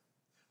this?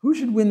 Who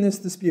should win this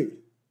dispute?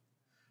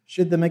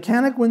 Should the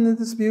mechanic win the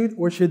dispute,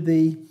 or should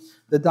the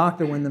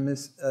doctor win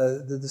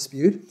the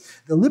dispute?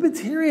 The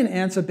libertarian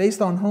answer,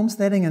 based on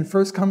homesteading and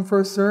first come,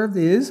 first served,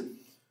 is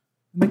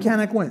the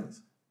mechanic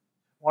wins.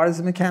 Why does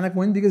the mechanic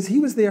win? Because he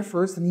was there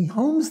first and he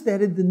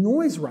homesteaded the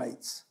noise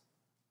rights.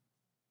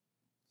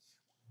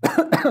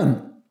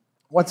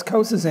 What's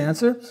Coase's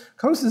answer?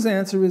 Coase's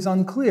answer is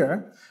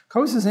unclear.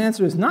 Coase's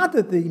answer is not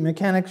that the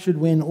mechanic should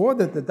win or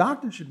that the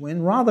doctor should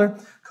win. Rather,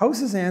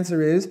 Coase's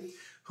answer is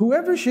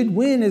whoever should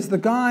win is the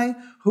guy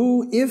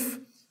who, if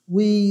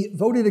we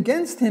voted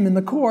against him in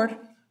the court,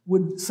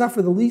 would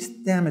suffer the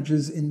least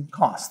damages in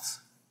costs.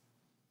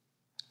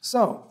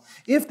 So,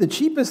 if the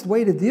cheapest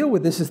way to deal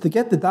with this is to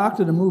get the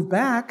doctor to move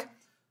back,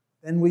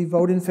 then we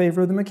vote in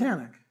favor of the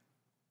mechanic.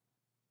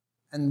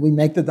 And we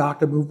make the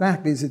doctor move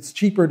back because it's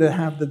cheaper to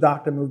have the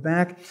doctor move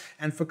back.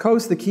 And for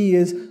Coase, the key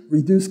is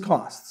reduce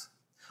costs.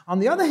 On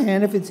the other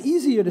hand, if it's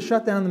easier to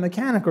shut down the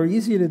mechanic or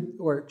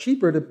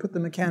cheaper to put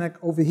the mechanic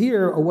over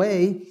here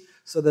away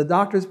so the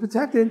doctor is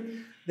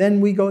protected,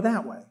 then we go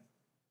that way.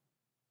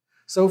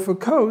 So for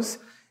Coase,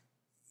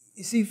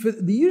 you see, for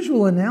the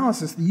usual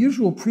analysis, the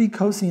usual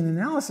pre-Coasean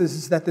analysis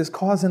is that there's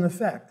cause and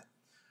effect.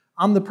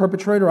 I'm the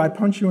perpetrator, I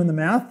punch you in the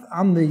mouth.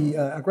 I'm the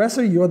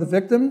aggressor, you're the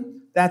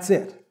victim. That's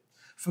it.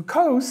 For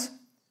Coase,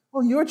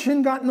 well, your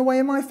chin got in the way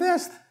of my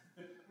fist.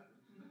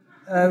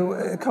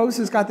 Coase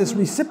has got this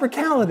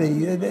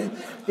reciprocality.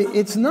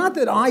 It's not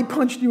that I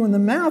punched you in the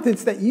mouth,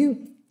 it's that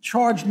you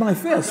charged my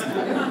fist.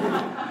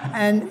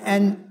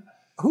 And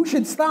who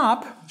should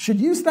stop? Should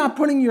you stop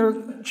putting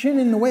your chin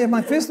in the way of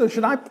my fist, or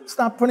should I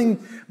stop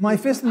putting my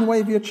fist in the way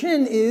of your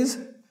chin? Is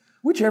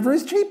whichever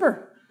is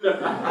cheaper.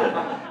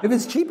 If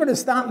it's cheaper to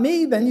stop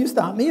me, then you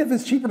stop me. If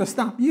it's cheaper to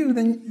stop you,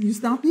 then you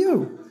stop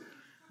you,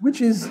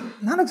 which is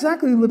not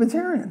exactly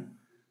libertarian.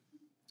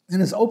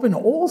 And it's open to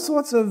all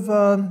sorts of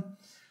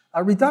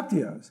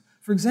reductios.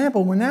 For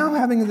example, we're now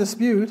having a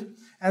dispute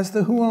as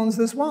to who owns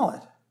this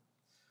wallet.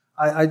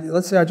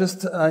 Let's say I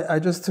just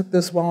took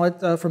this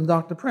wallet from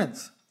Dr.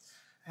 Prince.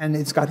 And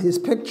it's got his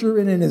picture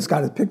in it, it's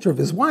got a picture of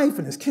his wife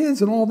and his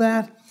kids and all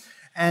that.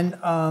 And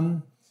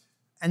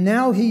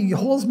now he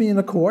holds me in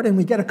a court, and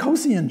we get a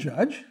Coasean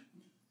judge.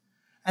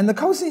 And the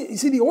Coasean, you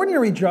see, the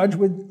ordinary judge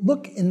would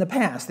look in the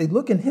past. They'd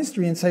look in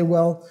history and say,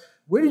 well,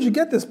 where did you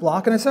get this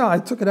block? And I say, oh, I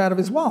took it out of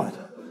his wallet.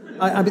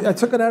 I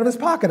took it out of his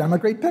pocket. I'm a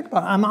great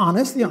pickpocket. I'm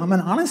honest. You know, I'm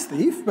an honest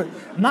thief, but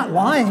I'm not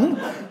lying.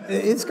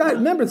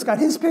 Remember, it's got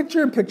his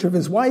picture, a picture of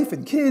his wife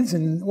and kids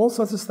and all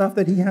sorts of stuff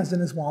that he has in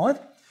his wallet.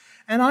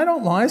 And I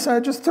don't lie, so I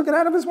just took it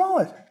out of his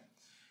wallet.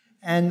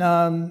 And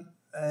the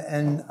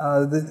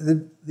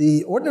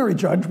ordinary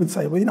judge would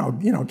say, well,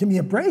 you know, give me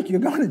a break. You're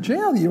going to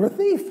jail. You're a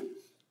thief.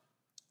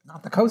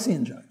 Not the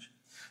Coasean judge.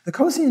 The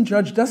Coasean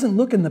judge doesn't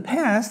look in the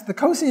past. The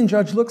Coasean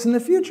judge looks in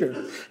the future.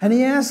 And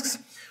he asks,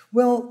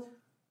 well,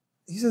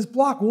 he says,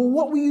 Block, well,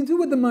 what will you do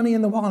with the money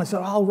in the wallet? I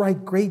said, I'll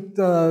write great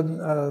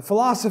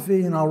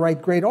philosophy, and I'll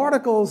write great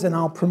articles, and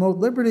I'll promote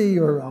liberty,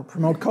 or I'll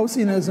promote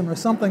Coaseanism, or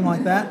something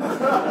like that.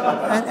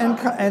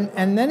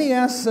 And then he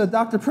asks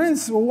Dr.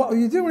 Prince, well, what will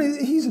you do?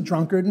 And he's a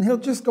drunkard, and he'll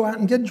just go out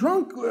and get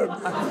drunk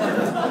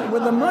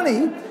with the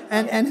money,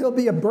 and he'll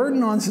be a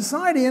burden on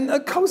society, and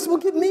Coase will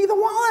give me the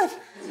wallet.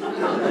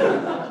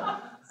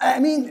 I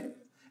mean,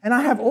 and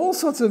I have all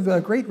sorts of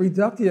great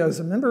reductios.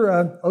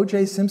 Remember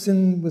O.J.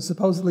 Simpson was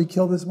supposedly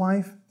killed his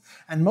wife?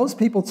 And most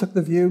people took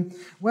the view,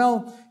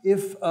 well,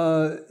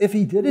 if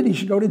he did it, he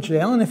should go to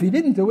jail, and if he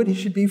didn't do it, he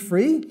should be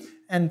free.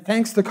 And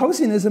thanks to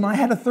Coaseanism, I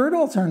had a third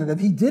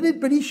alternative. He did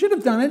it, but he should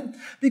have done it,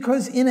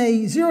 because in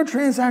a zero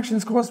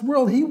transactions cost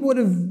world, he would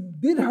have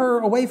bid her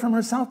away from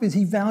herself because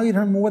he valued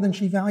her more than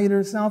she valued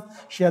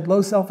herself. She had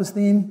low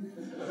self-esteem.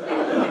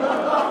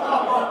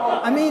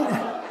 I mean,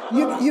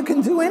 you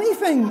can do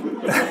anything.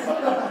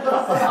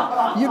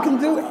 You can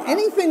do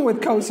anything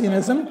with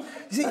Coasianism.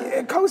 You see,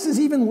 Coase is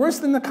even worse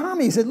than the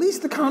commies. At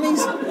least the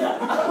commies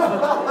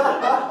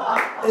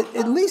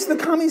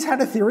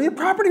had a theory of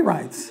property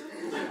rights.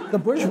 The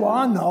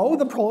bourgeois, no.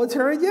 The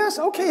proletariat, yes.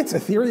 Okay, it's a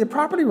theory of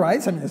property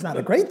rights. I mean, it's not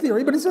a great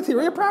theory, but it's a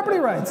theory of property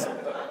rights.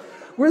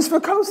 Whereas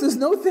for Coase, there's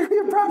no theory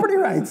of property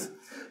rights.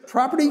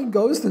 Property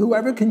goes to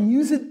whoever can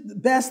use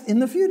it best in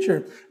the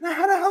future. Now,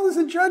 how the hell does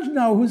a judge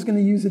know who's going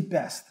to use it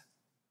best?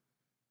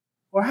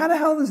 Or how the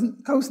hell does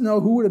Coase know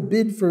who would have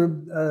bid for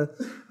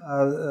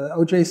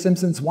O.J.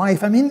 Simpson's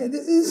wife? I mean,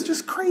 it's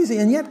just crazy.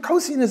 And yet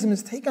Coasianism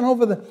has taken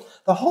over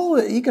the whole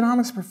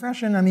economics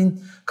profession. I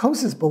mean,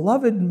 Coase is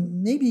beloved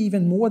maybe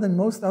even more than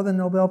most other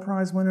Nobel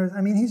Prize winners.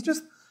 I mean, he's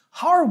just a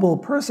horrible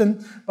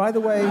person. By the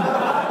way,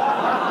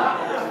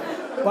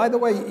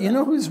 you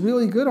know who's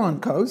really good on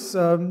Coase?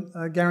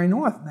 Gary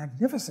North,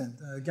 magnificent.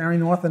 Gary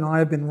North and I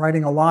have been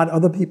writing a lot.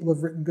 Other people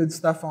have written good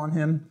stuff on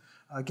him.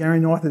 Gary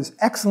North is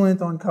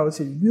excellent on Coase.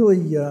 He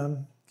really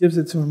gives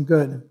it to him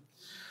good.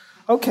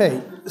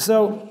 Okay,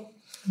 so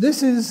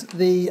this is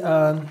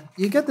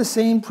you get the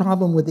same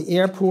problem with the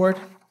airport.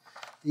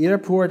 The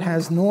airport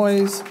has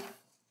noise.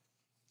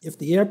 If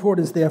the airport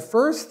is there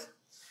first,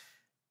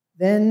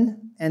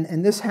 then,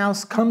 and this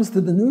house comes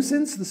to the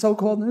nuisance, the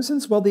so-called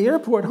nuisance, well, the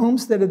airport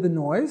homesteaded the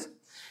noise,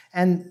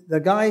 and the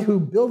guy who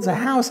builds a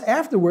house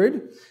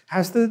afterward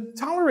has to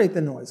tolerate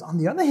the noise. On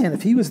the other hand,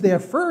 if he was there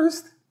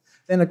first,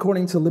 then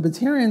according to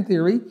libertarian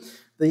theory,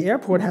 the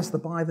airport has to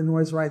buy the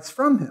noise rights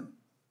from him.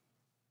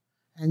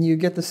 And you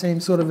get the same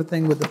sort of a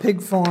thing with the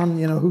pig farm,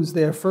 you know, who's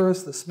there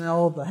first, the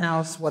smell, the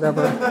house,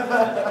 whatever.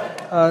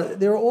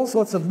 There are all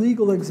sorts of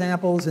legal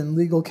examples and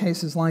legal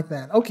cases like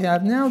that. Okay,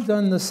 I've now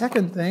done the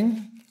second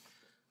thing.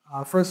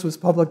 First was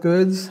public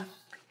goods.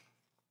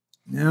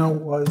 Now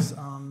was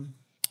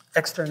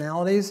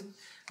externalities.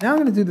 Now I'm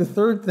going to do the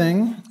third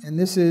thing, and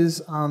this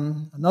is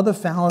another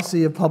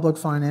fallacy of public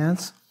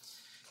finance.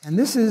 And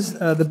this is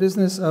the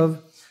business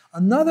of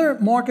another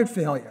market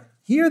failure.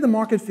 Here the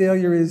market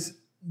failure is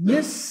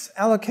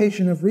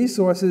misallocation of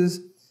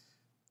resources,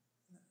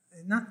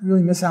 not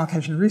really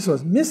misallocation of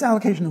resources,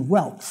 misallocation of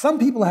wealth. Some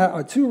people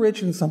are too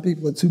rich and some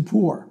people are too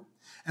poor.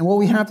 And what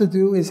we have to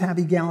do is have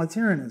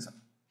egalitarianism.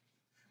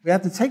 We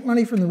have to take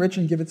money from the rich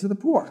and give it to the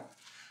poor.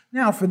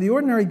 Now, for the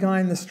ordinary guy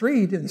in the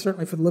street, and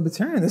certainly for the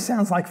libertarian, this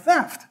sounds like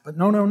theft. But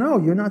no,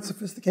 you're not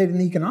sophisticated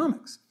in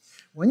economics.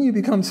 When you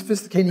become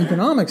sophisticated in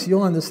economics,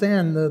 you'll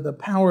understand the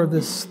power of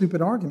this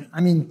stupid argument.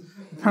 I mean,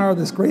 the power of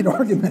this great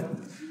argument.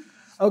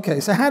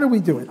 Okay, so how do we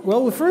do it?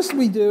 Well, first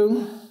we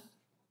do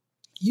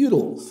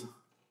utils.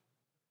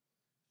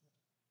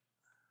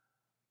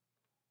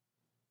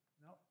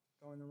 Nope,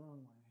 going the wrong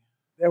way.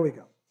 There we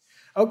go.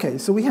 Okay,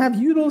 so we have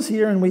utils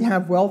here, and we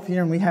have wealth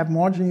here, and we have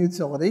marginal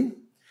utility.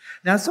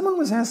 Now, someone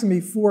was asking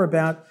me before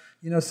about,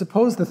 you know,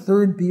 suppose the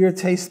third beer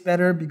tastes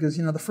better because,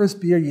 you know, the first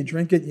beer you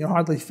drink it and you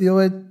hardly feel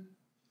it.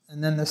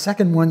 And then the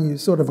second one, you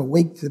sort of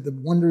awake to the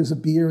wonders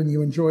of beer and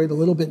you enjoy it a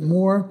little bit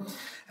more.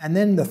 And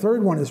then the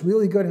third one is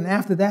really good, and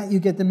after that you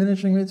get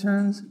diminishing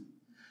returns.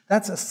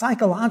 That's a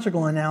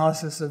psychological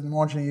analysis of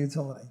marginal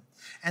utility.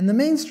 And the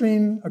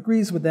mainstream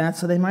agrees with that,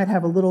 so they might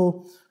have a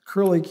little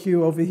curly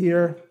Q over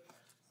here.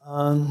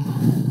 Let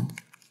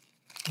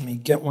me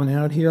get one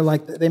out here.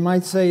 Like they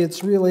might say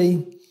it's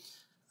really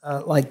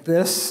like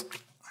this.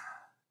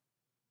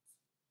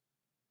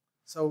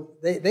 So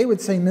they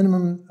would say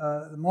minimum,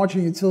 the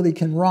marginal utility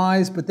can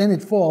rise, but then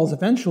it falls.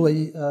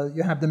 Eventually,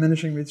 you have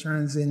diminishing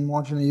returns in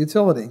marginal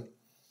utility.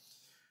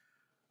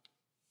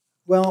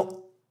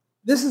 Well,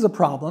 this is a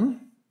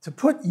problem. To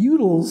put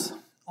utils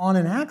on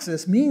an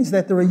axis means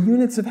that there are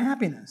units of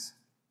happiness.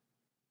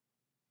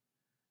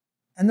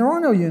 And there are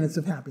no units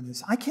of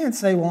happiness. I can't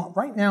say, well,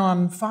 right now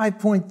I'm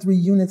 5.3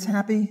 units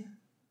happy.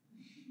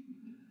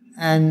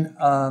 And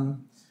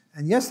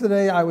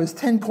yesterday I was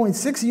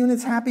 10.6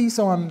 units happy,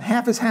 so I'm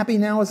half as happy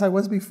now as I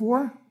was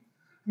before.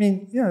 I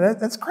mean, you know,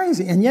 that's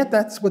crazy. And yet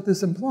that's what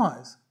this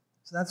implies.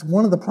 So that's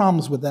one of the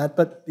problems with that.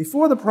 But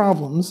before the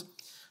problems,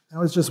 that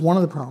was just one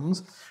of the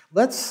problems,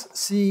 let's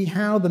see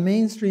how the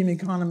mainstream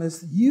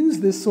economists use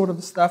this sort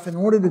of stuff in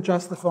order to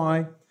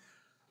justify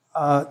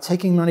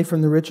taking money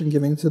from the rich and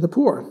giving it to the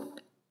poor.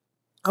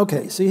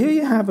 Okay, so here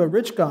you have a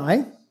rich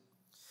guy,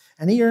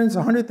 and he earns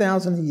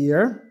 $100,000 a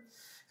year.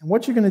 And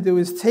what you're going to do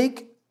is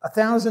take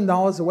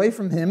 $1,000 away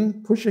from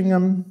him, pushing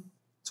him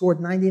toward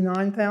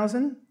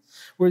 $99,000.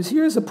 Whereas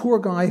here's a poor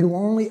guy who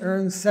only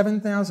earns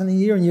 $7,000 a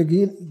year, and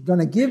you're going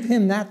to give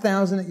him that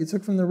 $1,000 that you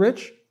took from the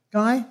rich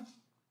guy.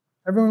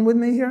 Everyone with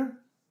me here?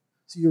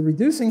 So you're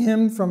reducing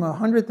him from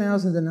 $100,000 to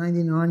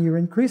 $99,000. You're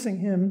increasing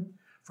him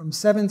from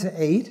 7 to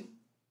 8.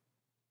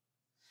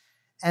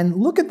 And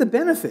look at the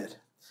benefit.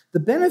 The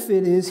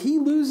benefit is he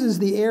loses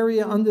the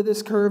area under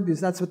this curve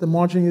because that's what the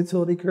marginal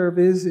utility curve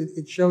is.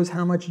 It shows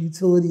how much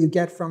utility you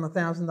get from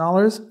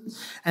 $1,000.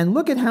 And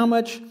look at how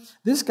much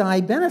this guy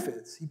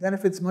benefits. He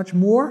benefits much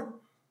more.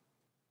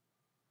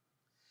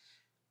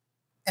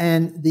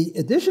 And the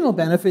additional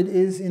benefit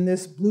is in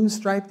this blue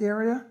striped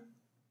area.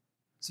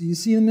 So you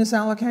see the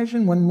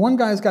misallocation? When one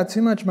guy's got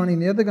too much money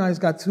and the other guy's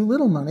got too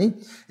little money,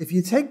 if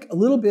you take a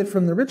little bit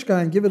from the rich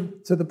guy and give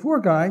it to the poor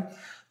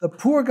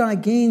guy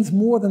gains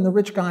more than the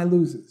rich guy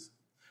loses.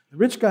 The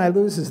rich guy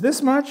loses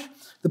this much,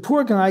 the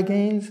poor guy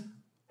gains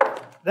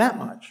that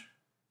much.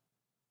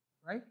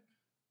 Right?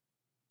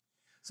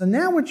 So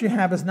now what you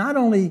have is not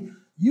only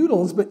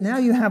utils, but now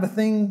you have a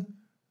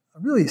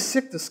really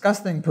sick,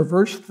 disgusting,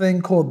 perverse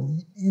thing called,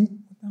 what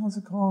the hell is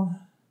it called?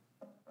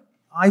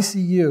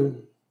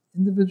 ICU.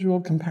 Individual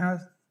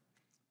comparison.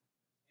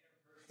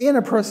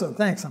 Interpersonal.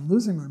 Thanks. I'm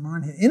losing my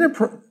mind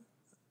here.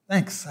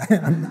 Thanks.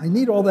 I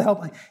need all the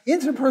help.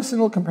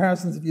 Interpersonal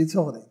comparisons of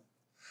utility.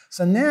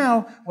 So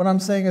now what I'm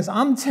saying is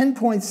I'm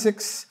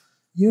 10.6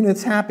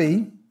 units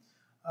happy.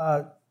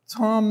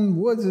 Tom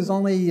Woods is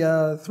only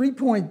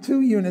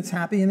 3.2 units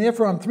happy, and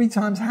therefore I'm 3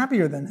 times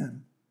happier than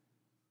him.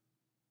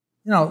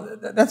 You know,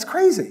 that's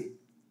crazy.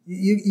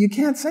 You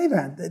can't say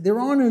that. There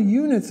are no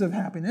units of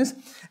happiness.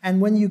 And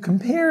when you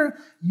compare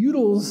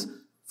utils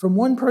from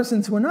one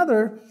person to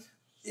another,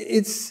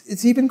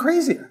 it's even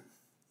crazier.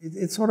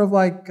 It's sort of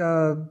like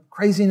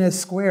craziness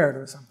squared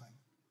or something.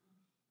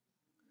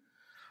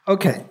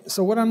 Okay,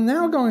 so what I'm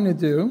now going to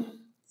do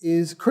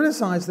is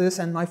criticize this,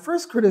 and my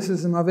first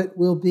criticism of it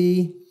will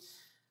be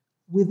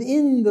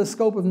within the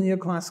scope of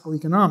neoclassical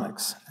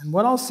economics. And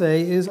what I'll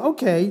say is,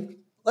 okay,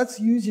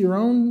 let's use your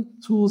own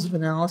tools of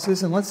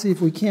analysis and let's see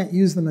if we can't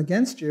use them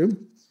against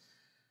you.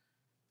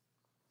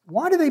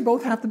 Why do they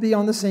both have to be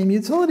on the same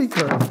utility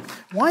curve?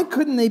 Why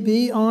couldn't they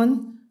be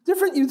on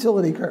different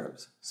utility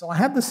curves? So I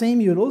have the same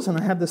utils and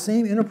I have the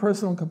same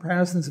interpersonal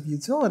comparisons of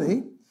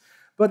utility,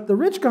 but the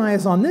rich guy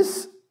is on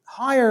this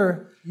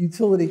higher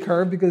utility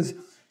curve because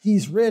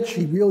he's rich,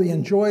 he really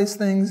enjoys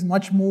things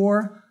much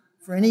more.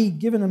 For any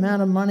given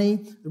amount of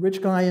money, the rich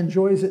guy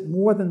enjoys it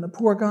more than the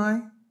poor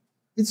guy.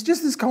 It's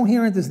just as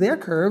coherent as their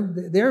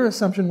curve. Their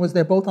assumption was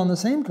they're both on the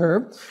same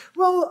curve.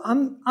 Well,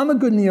 I'm a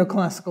good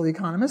neoclassical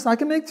economist. I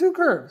can make 2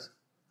 curves.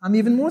 I'm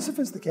even more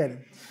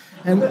sophisticated.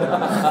 And,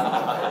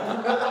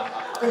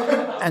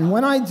 and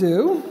when I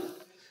do,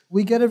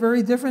 we get a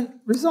very different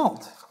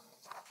result.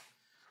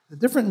 The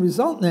different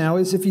result now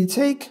is if you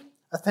take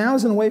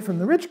 1,000 away from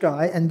the rich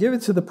guy and give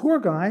it to the poor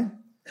guy,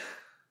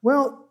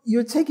 well,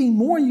 you're taking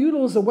more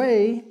utils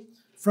away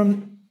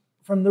from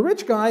the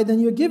rich guy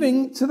than you're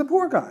giving to the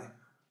poor guy.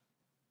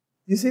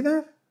 You see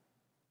that?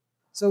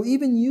 So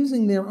even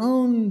using their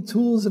own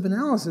tools of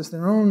analysis,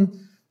 their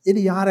own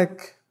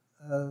idiotic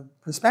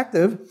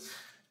perspective,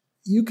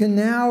 you can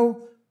now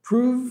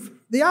prove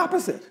the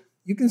opposite.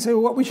 You can say,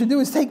 well, what we should do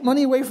is take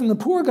money away from the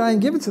poor guy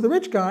and give it to the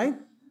rich guy,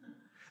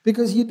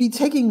 because you'd be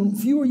taking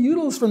fewer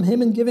utils from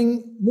him and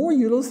giving more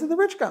utils to the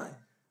rich guy.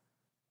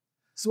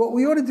 So what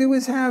we ought to do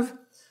is have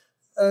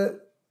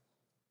the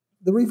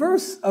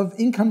reverse of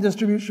income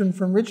distribution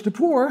from rich to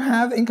poor,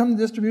 have income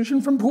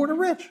distribution from poor to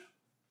rich.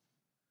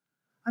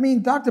 I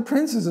mean, Dr.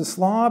 Prince is a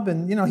slob,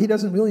 and, you know, he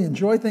doesn't really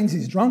enjoy things.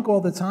 He's drunk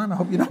all the time. I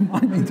hope you don't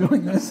mind me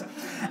doing this.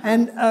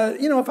 And,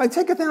 you know, if I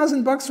take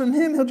 $1,000 from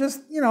him, he'll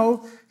just, you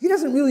know, he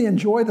doesn't really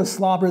enjoy the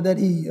slobber that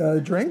he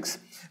drinks.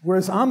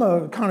 Whereas I'm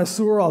a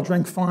connoisseur, I'll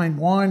drink fine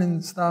wine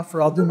and stuff,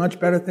 or I'll do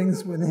much better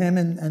things with him,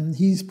 and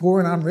he's poor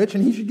and I'm rich,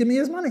 and he should give me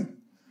his money.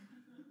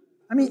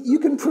 I mean, you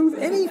can prove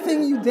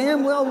anything you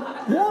damn well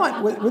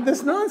want with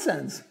this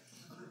nonsense.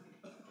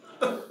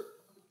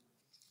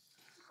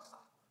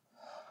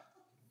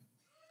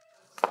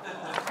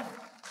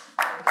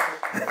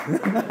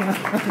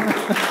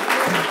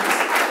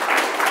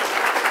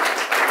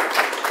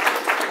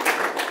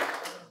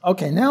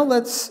 Okay, now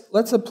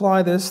let's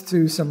apply this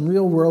to some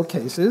real-world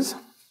cases.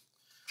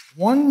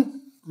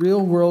 One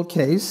real-world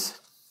case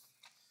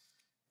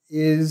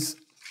is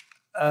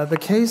the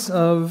case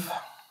of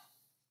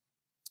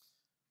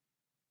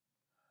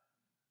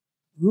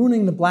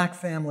ruining the black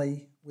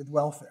family with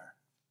welfare.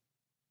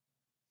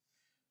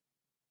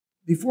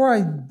 Before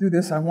I do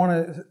this, I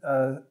want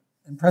to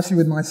impress you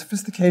with my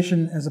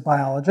sophistication as a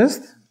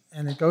biologist,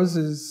 and it goes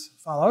as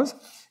follows.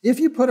 If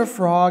you put a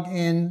frog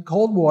in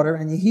cold water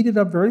and you heat it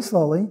up very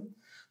slowly,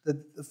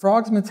 the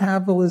frog's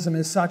metabolism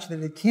is such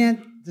that it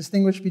can't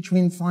distinguish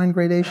between fine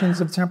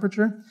gradations of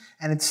temperature,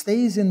 and it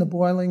stays in the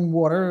boiling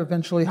water,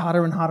 eventually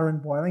hotter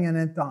and boiling, and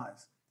it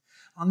dies.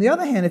 On the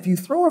other hand, if you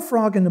throw a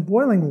frog into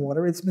boiling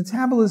water, its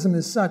metabolism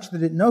is such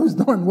that it knows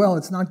darn well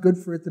it's not good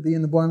for it to be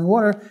in the boiling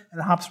water,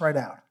 and it hops right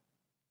out.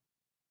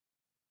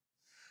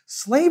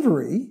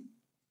 Slavery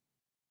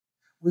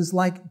was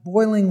like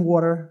boiling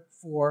water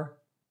for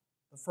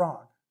the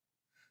frog.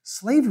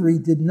 Slavery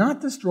did not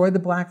destroy the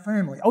black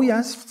family. Oh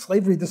yes,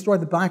 slavery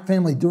destroyed the black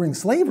family during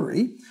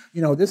slavery.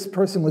 You know, this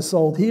person was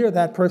sold here,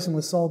 that person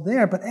was sold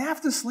there. But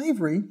after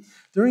slavery,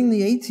 during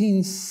the late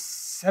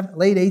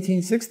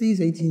 1860s,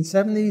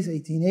 1870s,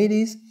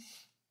 1880s,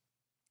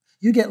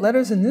 you get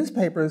letters in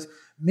newspapers.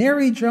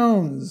 Mary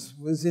Jones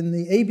was in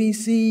the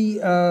ABC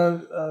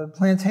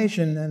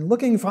plantation and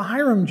looking for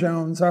Hiram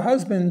Jones, her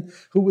husband,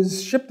 who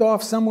was shipped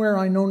off somewhere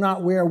I know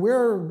not where.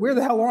 Where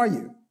the hell are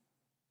you?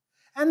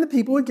 And the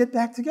people would get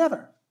back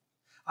together.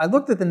 I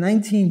looked at the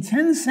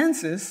 1910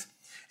 census,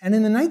 And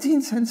in the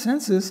 1910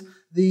 census,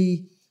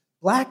 the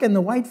black and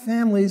the white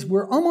families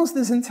were almost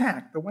as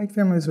intact. The white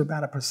families were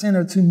about 1%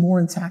 or 2% more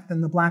intact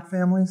than the black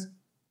families.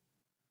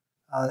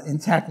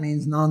 Intact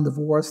means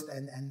non-divorced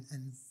and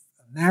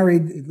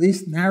married, at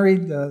least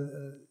married.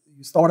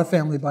 You start a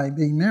family by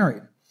being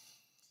married.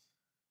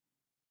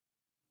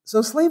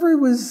 So slavery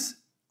was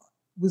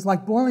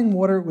like boiling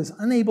water. It was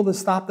unable to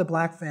stop the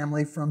black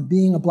family from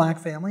being a black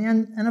family,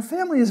 and a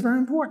family is very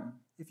important.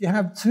 If you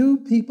have two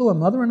people, a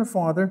mother and a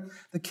father,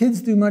 the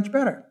kids do much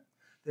better.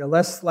 They're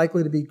less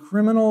likely to be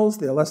criminals,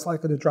 they're less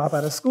likely to drop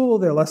out of school,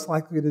 they're less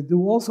likely to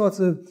do all sorts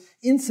of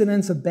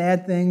incidents of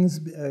bad things,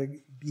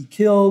 be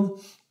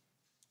killed,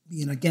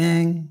 be in a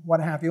gang,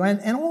 what have you.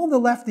 And all the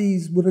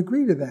lefties would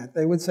agree to that.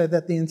 They would say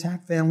that the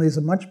intact family is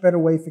a much better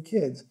way for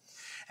kids.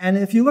 And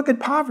if you look at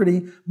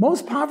poverty,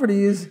 most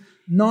poverty is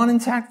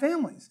non-intact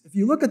families. If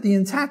you look at the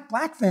intact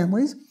black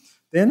families,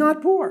 they're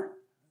not poor,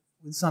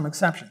 with some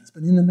exceptions.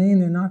 But in the main,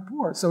 they're not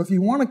poor. So if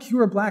you want to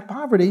cure black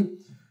poverty,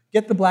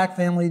 get the black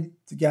family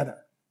together.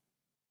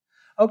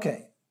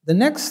 Okay, the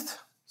next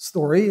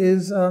story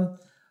is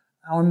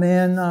our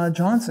man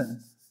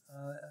Johnson.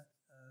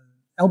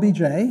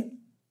 LBJ,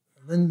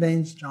 Lyndon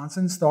Baines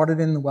Johnson, started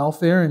in the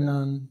welfare in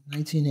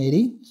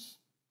 1980.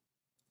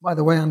 By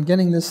the way, I'm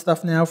getting this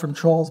stuff now from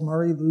Charles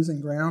Murray,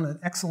 Losing Ground, an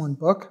excellent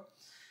book.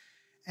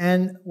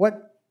 And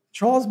what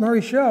Charles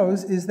Murray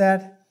shows is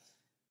that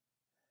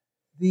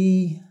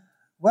the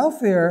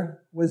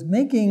welfare was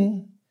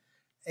making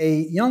a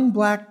young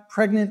black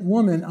pregnant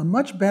woman a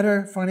much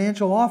better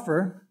financial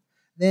offer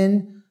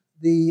than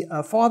the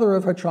father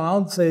of her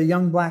child, say a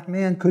young black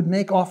man, could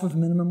make off of a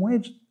minimum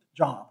wage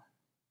job.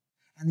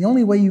 And the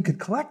only way you could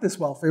collect this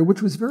welfare,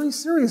 which was very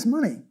serious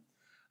money,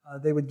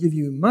 they would give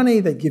you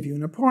money, they'd give you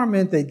an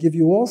apartment, they'd give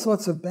you all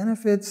sorts of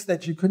benefits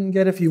that you couldn't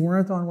get if you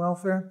weren't on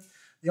welfare.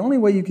 The only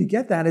way you could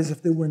get that is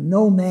if there were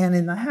no man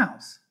in the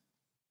house.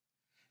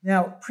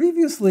 Now,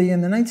 previously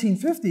in the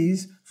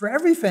 1950s, for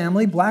every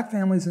family, black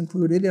families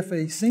included, if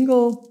a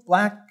single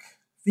black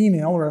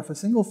female or if a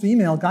single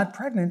female got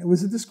pregnant, it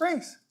was a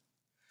disgrace.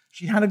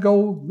 She had to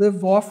go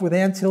live off with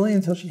Aunt Tilly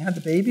until she had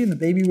the baby, and the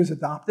baby was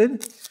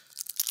adopted.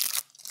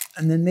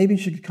 And then maybe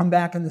she could come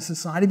back into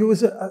society, but it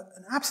was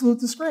an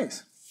absolute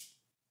disgrace.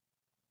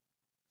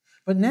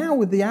 But now,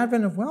 with the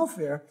advent of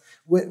welfare,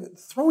 we're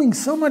throwing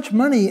so much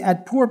money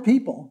at poor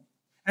people.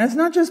 And it's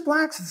not just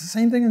blacks, it's the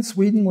same thing in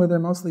Sweden where they're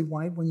mostly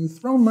white. When you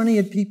throw money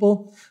at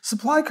people,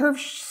 supply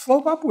curves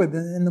slope upward.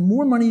 And the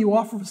more money you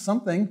offer for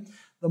something,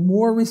 the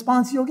more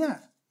response you'll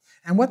get.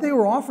 And what they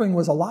were offering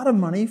was a lot of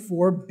money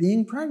for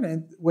being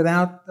pregnant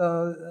without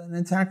an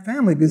intact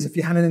family, because if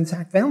you had an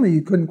intact family,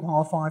 you couldn't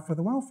qualify for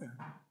the welfare.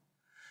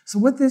 So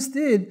what this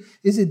did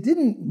is it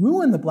didn't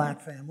ruin the black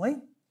family.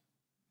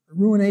 The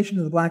ruination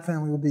of the black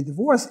family would be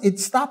divorce. It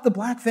stopped the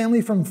black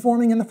family from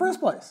forming in the first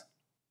place.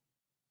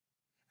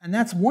 And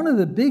that's one of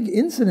the big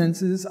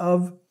incidences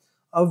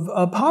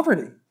of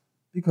poverty,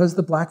 because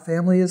the black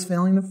family is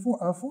failing to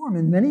form.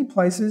 In many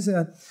places,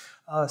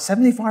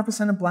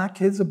 75% of black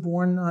kids are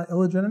born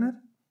illegitimate.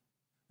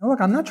 Now look,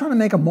 I'm not trying to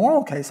make a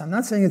moral case. I'm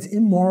not saying it's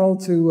immoral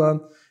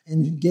to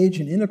engage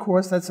in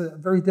intercourse. That's a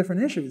very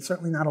different issue. It's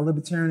certainly not a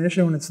libertarian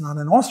issue, and it's not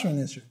an Austrian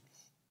issue.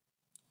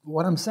 But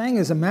what I'm saying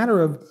is a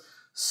matter of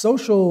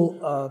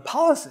social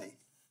policy.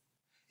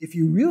 If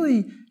you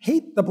really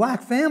hate the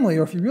black family,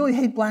 or if you really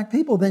hate black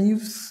people, then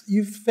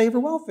you favor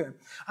welfare.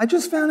 I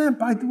just found out,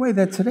 by the way,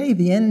 that today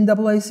the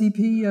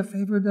NAACP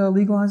favored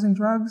legalizing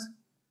drugs.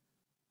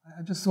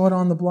 I just saw it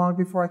on the blog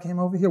before I came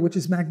over here, which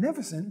is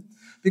magnificent,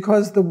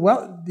 because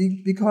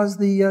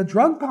the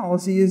drug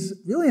policy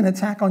is really an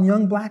attack on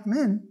young black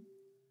men,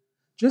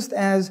 just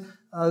as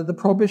the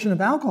prohibition of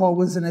alcohol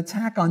was an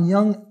attack on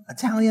young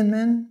Italian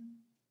men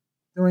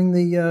during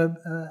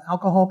the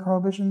alcohol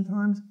prohibition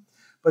times.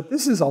 But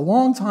this is a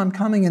long time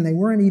coming, and they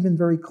weren't even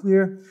very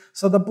clear.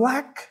 So the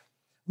black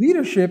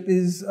leadership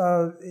is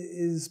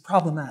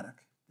problematic.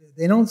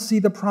 They don't see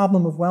the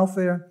problem of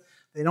welfare.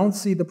 They don't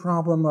see the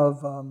problem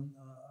of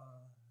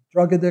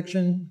drug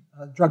addiction,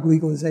 drug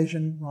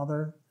legalization,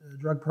 rather,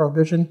 drug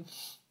prohibition.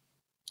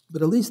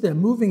 But at least they're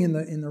moving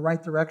in the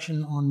right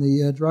direction on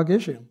the drug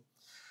issue.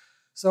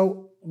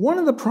 So one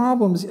of the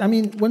problems, I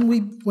mean, when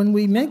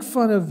we make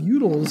fun of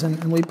Udals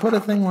and we put a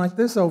thing like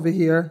this over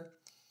here,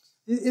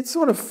 it's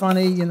sort of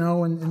funny, you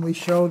know, and we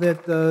show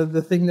that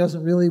the thing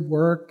doesn't really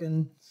work.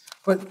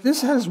 But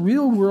this has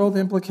real-world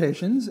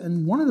implications,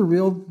 and one of the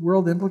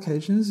real-world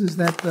implications is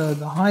that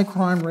the high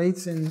crime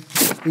rates in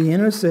the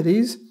inner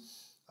cities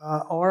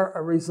are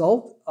a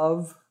result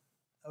of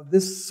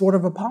this sort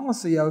of a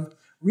policy of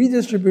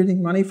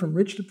redistributing money from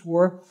rich to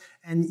poor,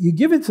 and you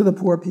give it to the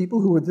poor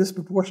people who are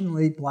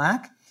disproportionately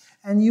black,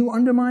 and you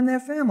undermine their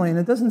family. And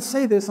it doesn't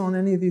say this on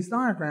any of these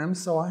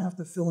diagrams, so I have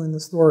to fill in the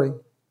story.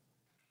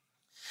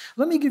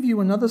 Let me give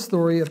you another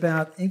story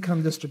about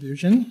income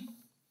distribution.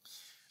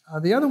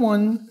 The other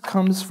one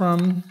comes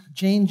from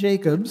Jane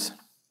Jacobs,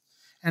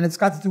 and it's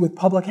got to do with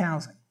public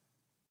housing.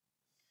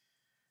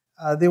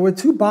 There were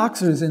two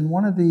boxers in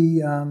one of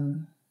the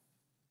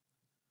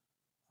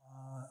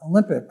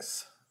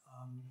Olympics.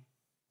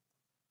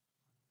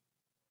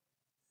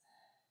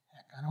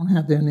 I don't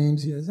have their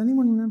names here. Does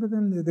anyone remember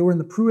them? They were in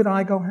the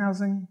Pruitt-Igoe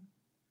housing.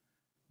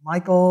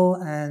 Michael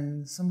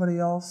and somebody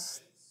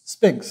else.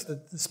 Spinks,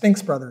 the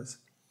Spinks brothers.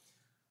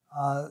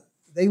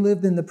 They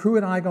lived in the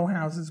Pruitt-Igoe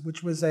houses,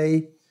 which was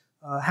a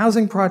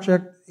housing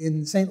project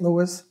in St.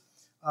 Louis.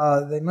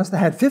 They must have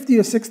had 50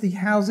 or 60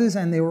 houses,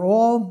 and they were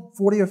all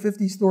 40 or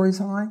 50 stories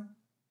high.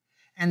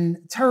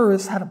 And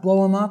terrorists had to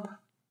blow them up,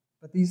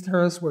 but these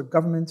terrorists were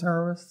government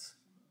terrorists.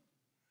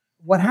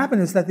 What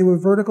happened is that they were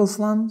vertical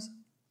slums.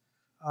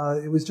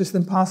 It was just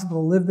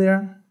impossible to live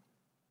there.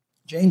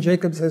 Jane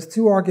Jacobs has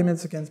two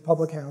arguments against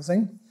public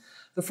housing.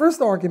 The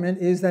first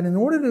argument is that in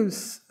order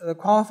to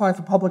qualify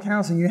for public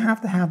housing, you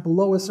have to have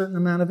below a certain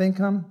amount of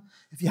income.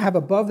 If you have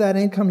above that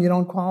income, you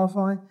don't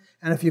qualify.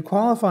 And if you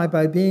qualify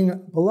by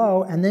being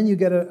below and then you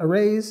get a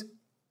raise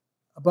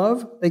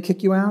above, they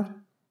kick you out.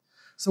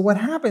 So what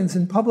happens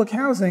in public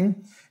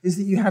housing is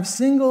that you have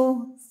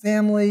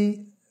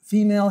single-family,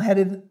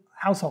 female-headed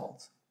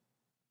households.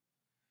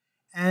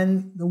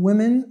 And the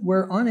women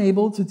were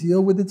unable to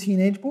deal with the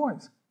teenage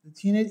boys.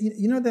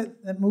 You know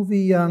that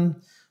movie, the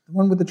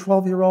one with the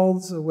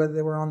 12-year-olds where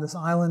they were on this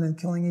island and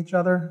killing each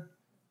other?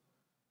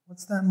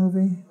 What's that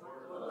movie?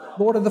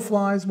 Lord of the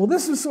Flies. Well,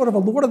 this is sort of a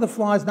Lord of the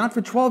Flies, not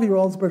for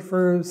 12-year-olds, but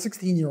for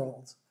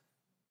 16-year-olds.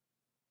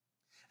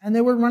 And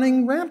they were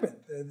running rampant,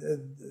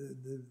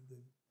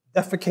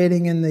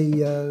 defecating in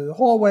the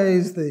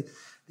hallways, the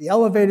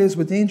elevators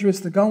were dangerous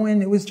to go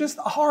in. It was just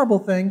a horrible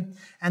thing,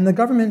 and the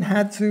government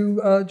had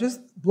to just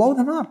blow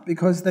them up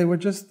because they were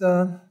just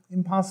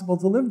impossible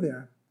to live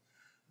there.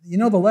 You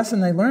know, the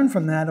lesson they learned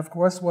from that, of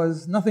course,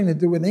 was nothing to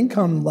do with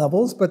income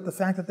levels, but the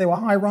fact that they were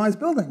high-rise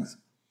buildings.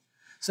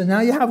 So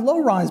now you have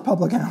low-rise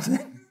public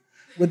housing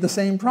with the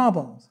same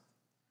problems.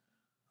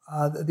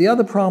 The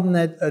other problem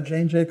that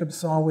Jane Jacobs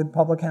saw with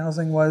public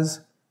housing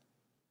was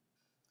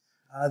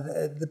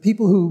the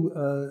people who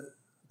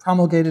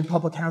promulgated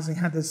public housing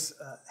had this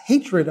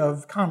hatred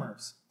of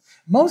commerce.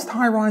 Most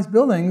high-rise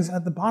buildings,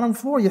 at the bottom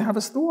floor, you have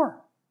a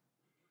store.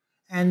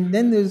 And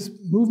then there's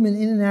movement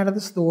in and out of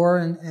the store,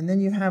 and then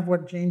you have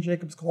what Jane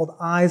Jacobs called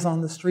eyes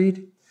on the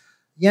street.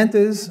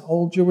 Yentas,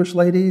 old Jewish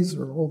ladies,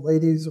 or old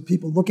ladies, or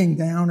people looking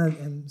down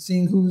and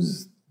seeing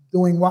who's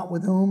doing what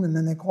with whom, and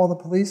then they call the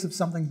police if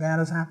something bad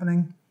is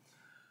happening.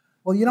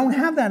 Well, you don't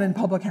have that in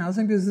public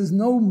housing because there's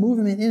no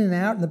movement in and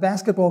out, and the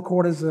basketball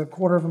court is a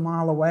quarter of a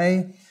mile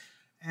away.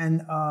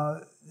 And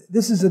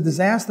this is a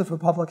disaster for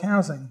public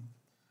housing.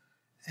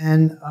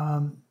 And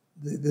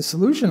the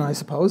solution, I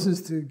suppose,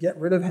 is to get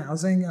rid of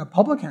housing,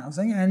 public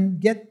housing, and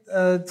get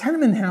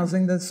tenement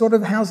housing, the sort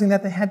of housing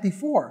that they had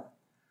before.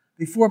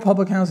 Before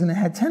public housing, they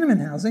had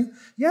tenement housing.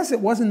 Yes, it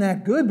wasn't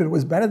that good, but it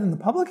was better than the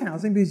public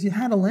housing because you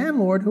had a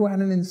landlord who had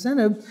an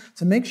incentive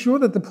to make sure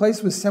that the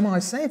place was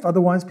semi-safe,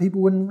 otherwise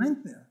people wouldn't rent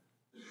there.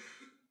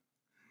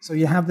 So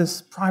you have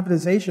this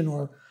privatization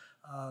or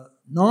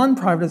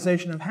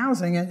non-privatization of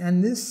housing,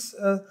 and this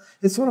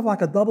is sort of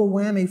like a double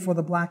whammy for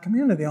the black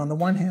community. On the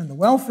one hand, the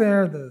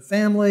welfare, the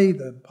family,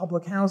 the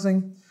public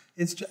housing,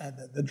 it's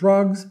the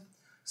drugs.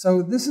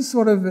 So this is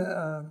sort of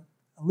a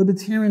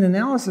libertarian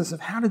analysis of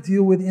how to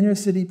deal with inner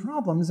city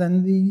problems,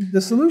 and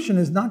the solution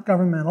is not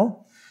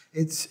governmental,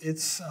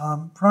 it's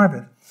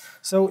private.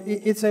 So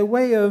it's a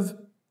way of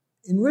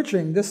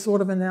enriching this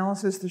sort of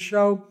analysis to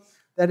show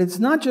that it's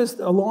not just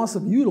a loss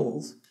of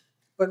utils,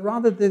 but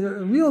rather there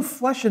are real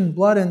flesh and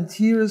blood and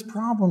tears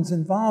problems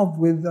involved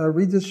with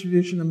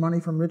redistribution of money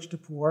from rich to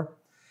poor.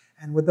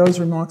 And with those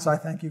remarks, I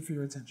thank you for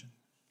your attention.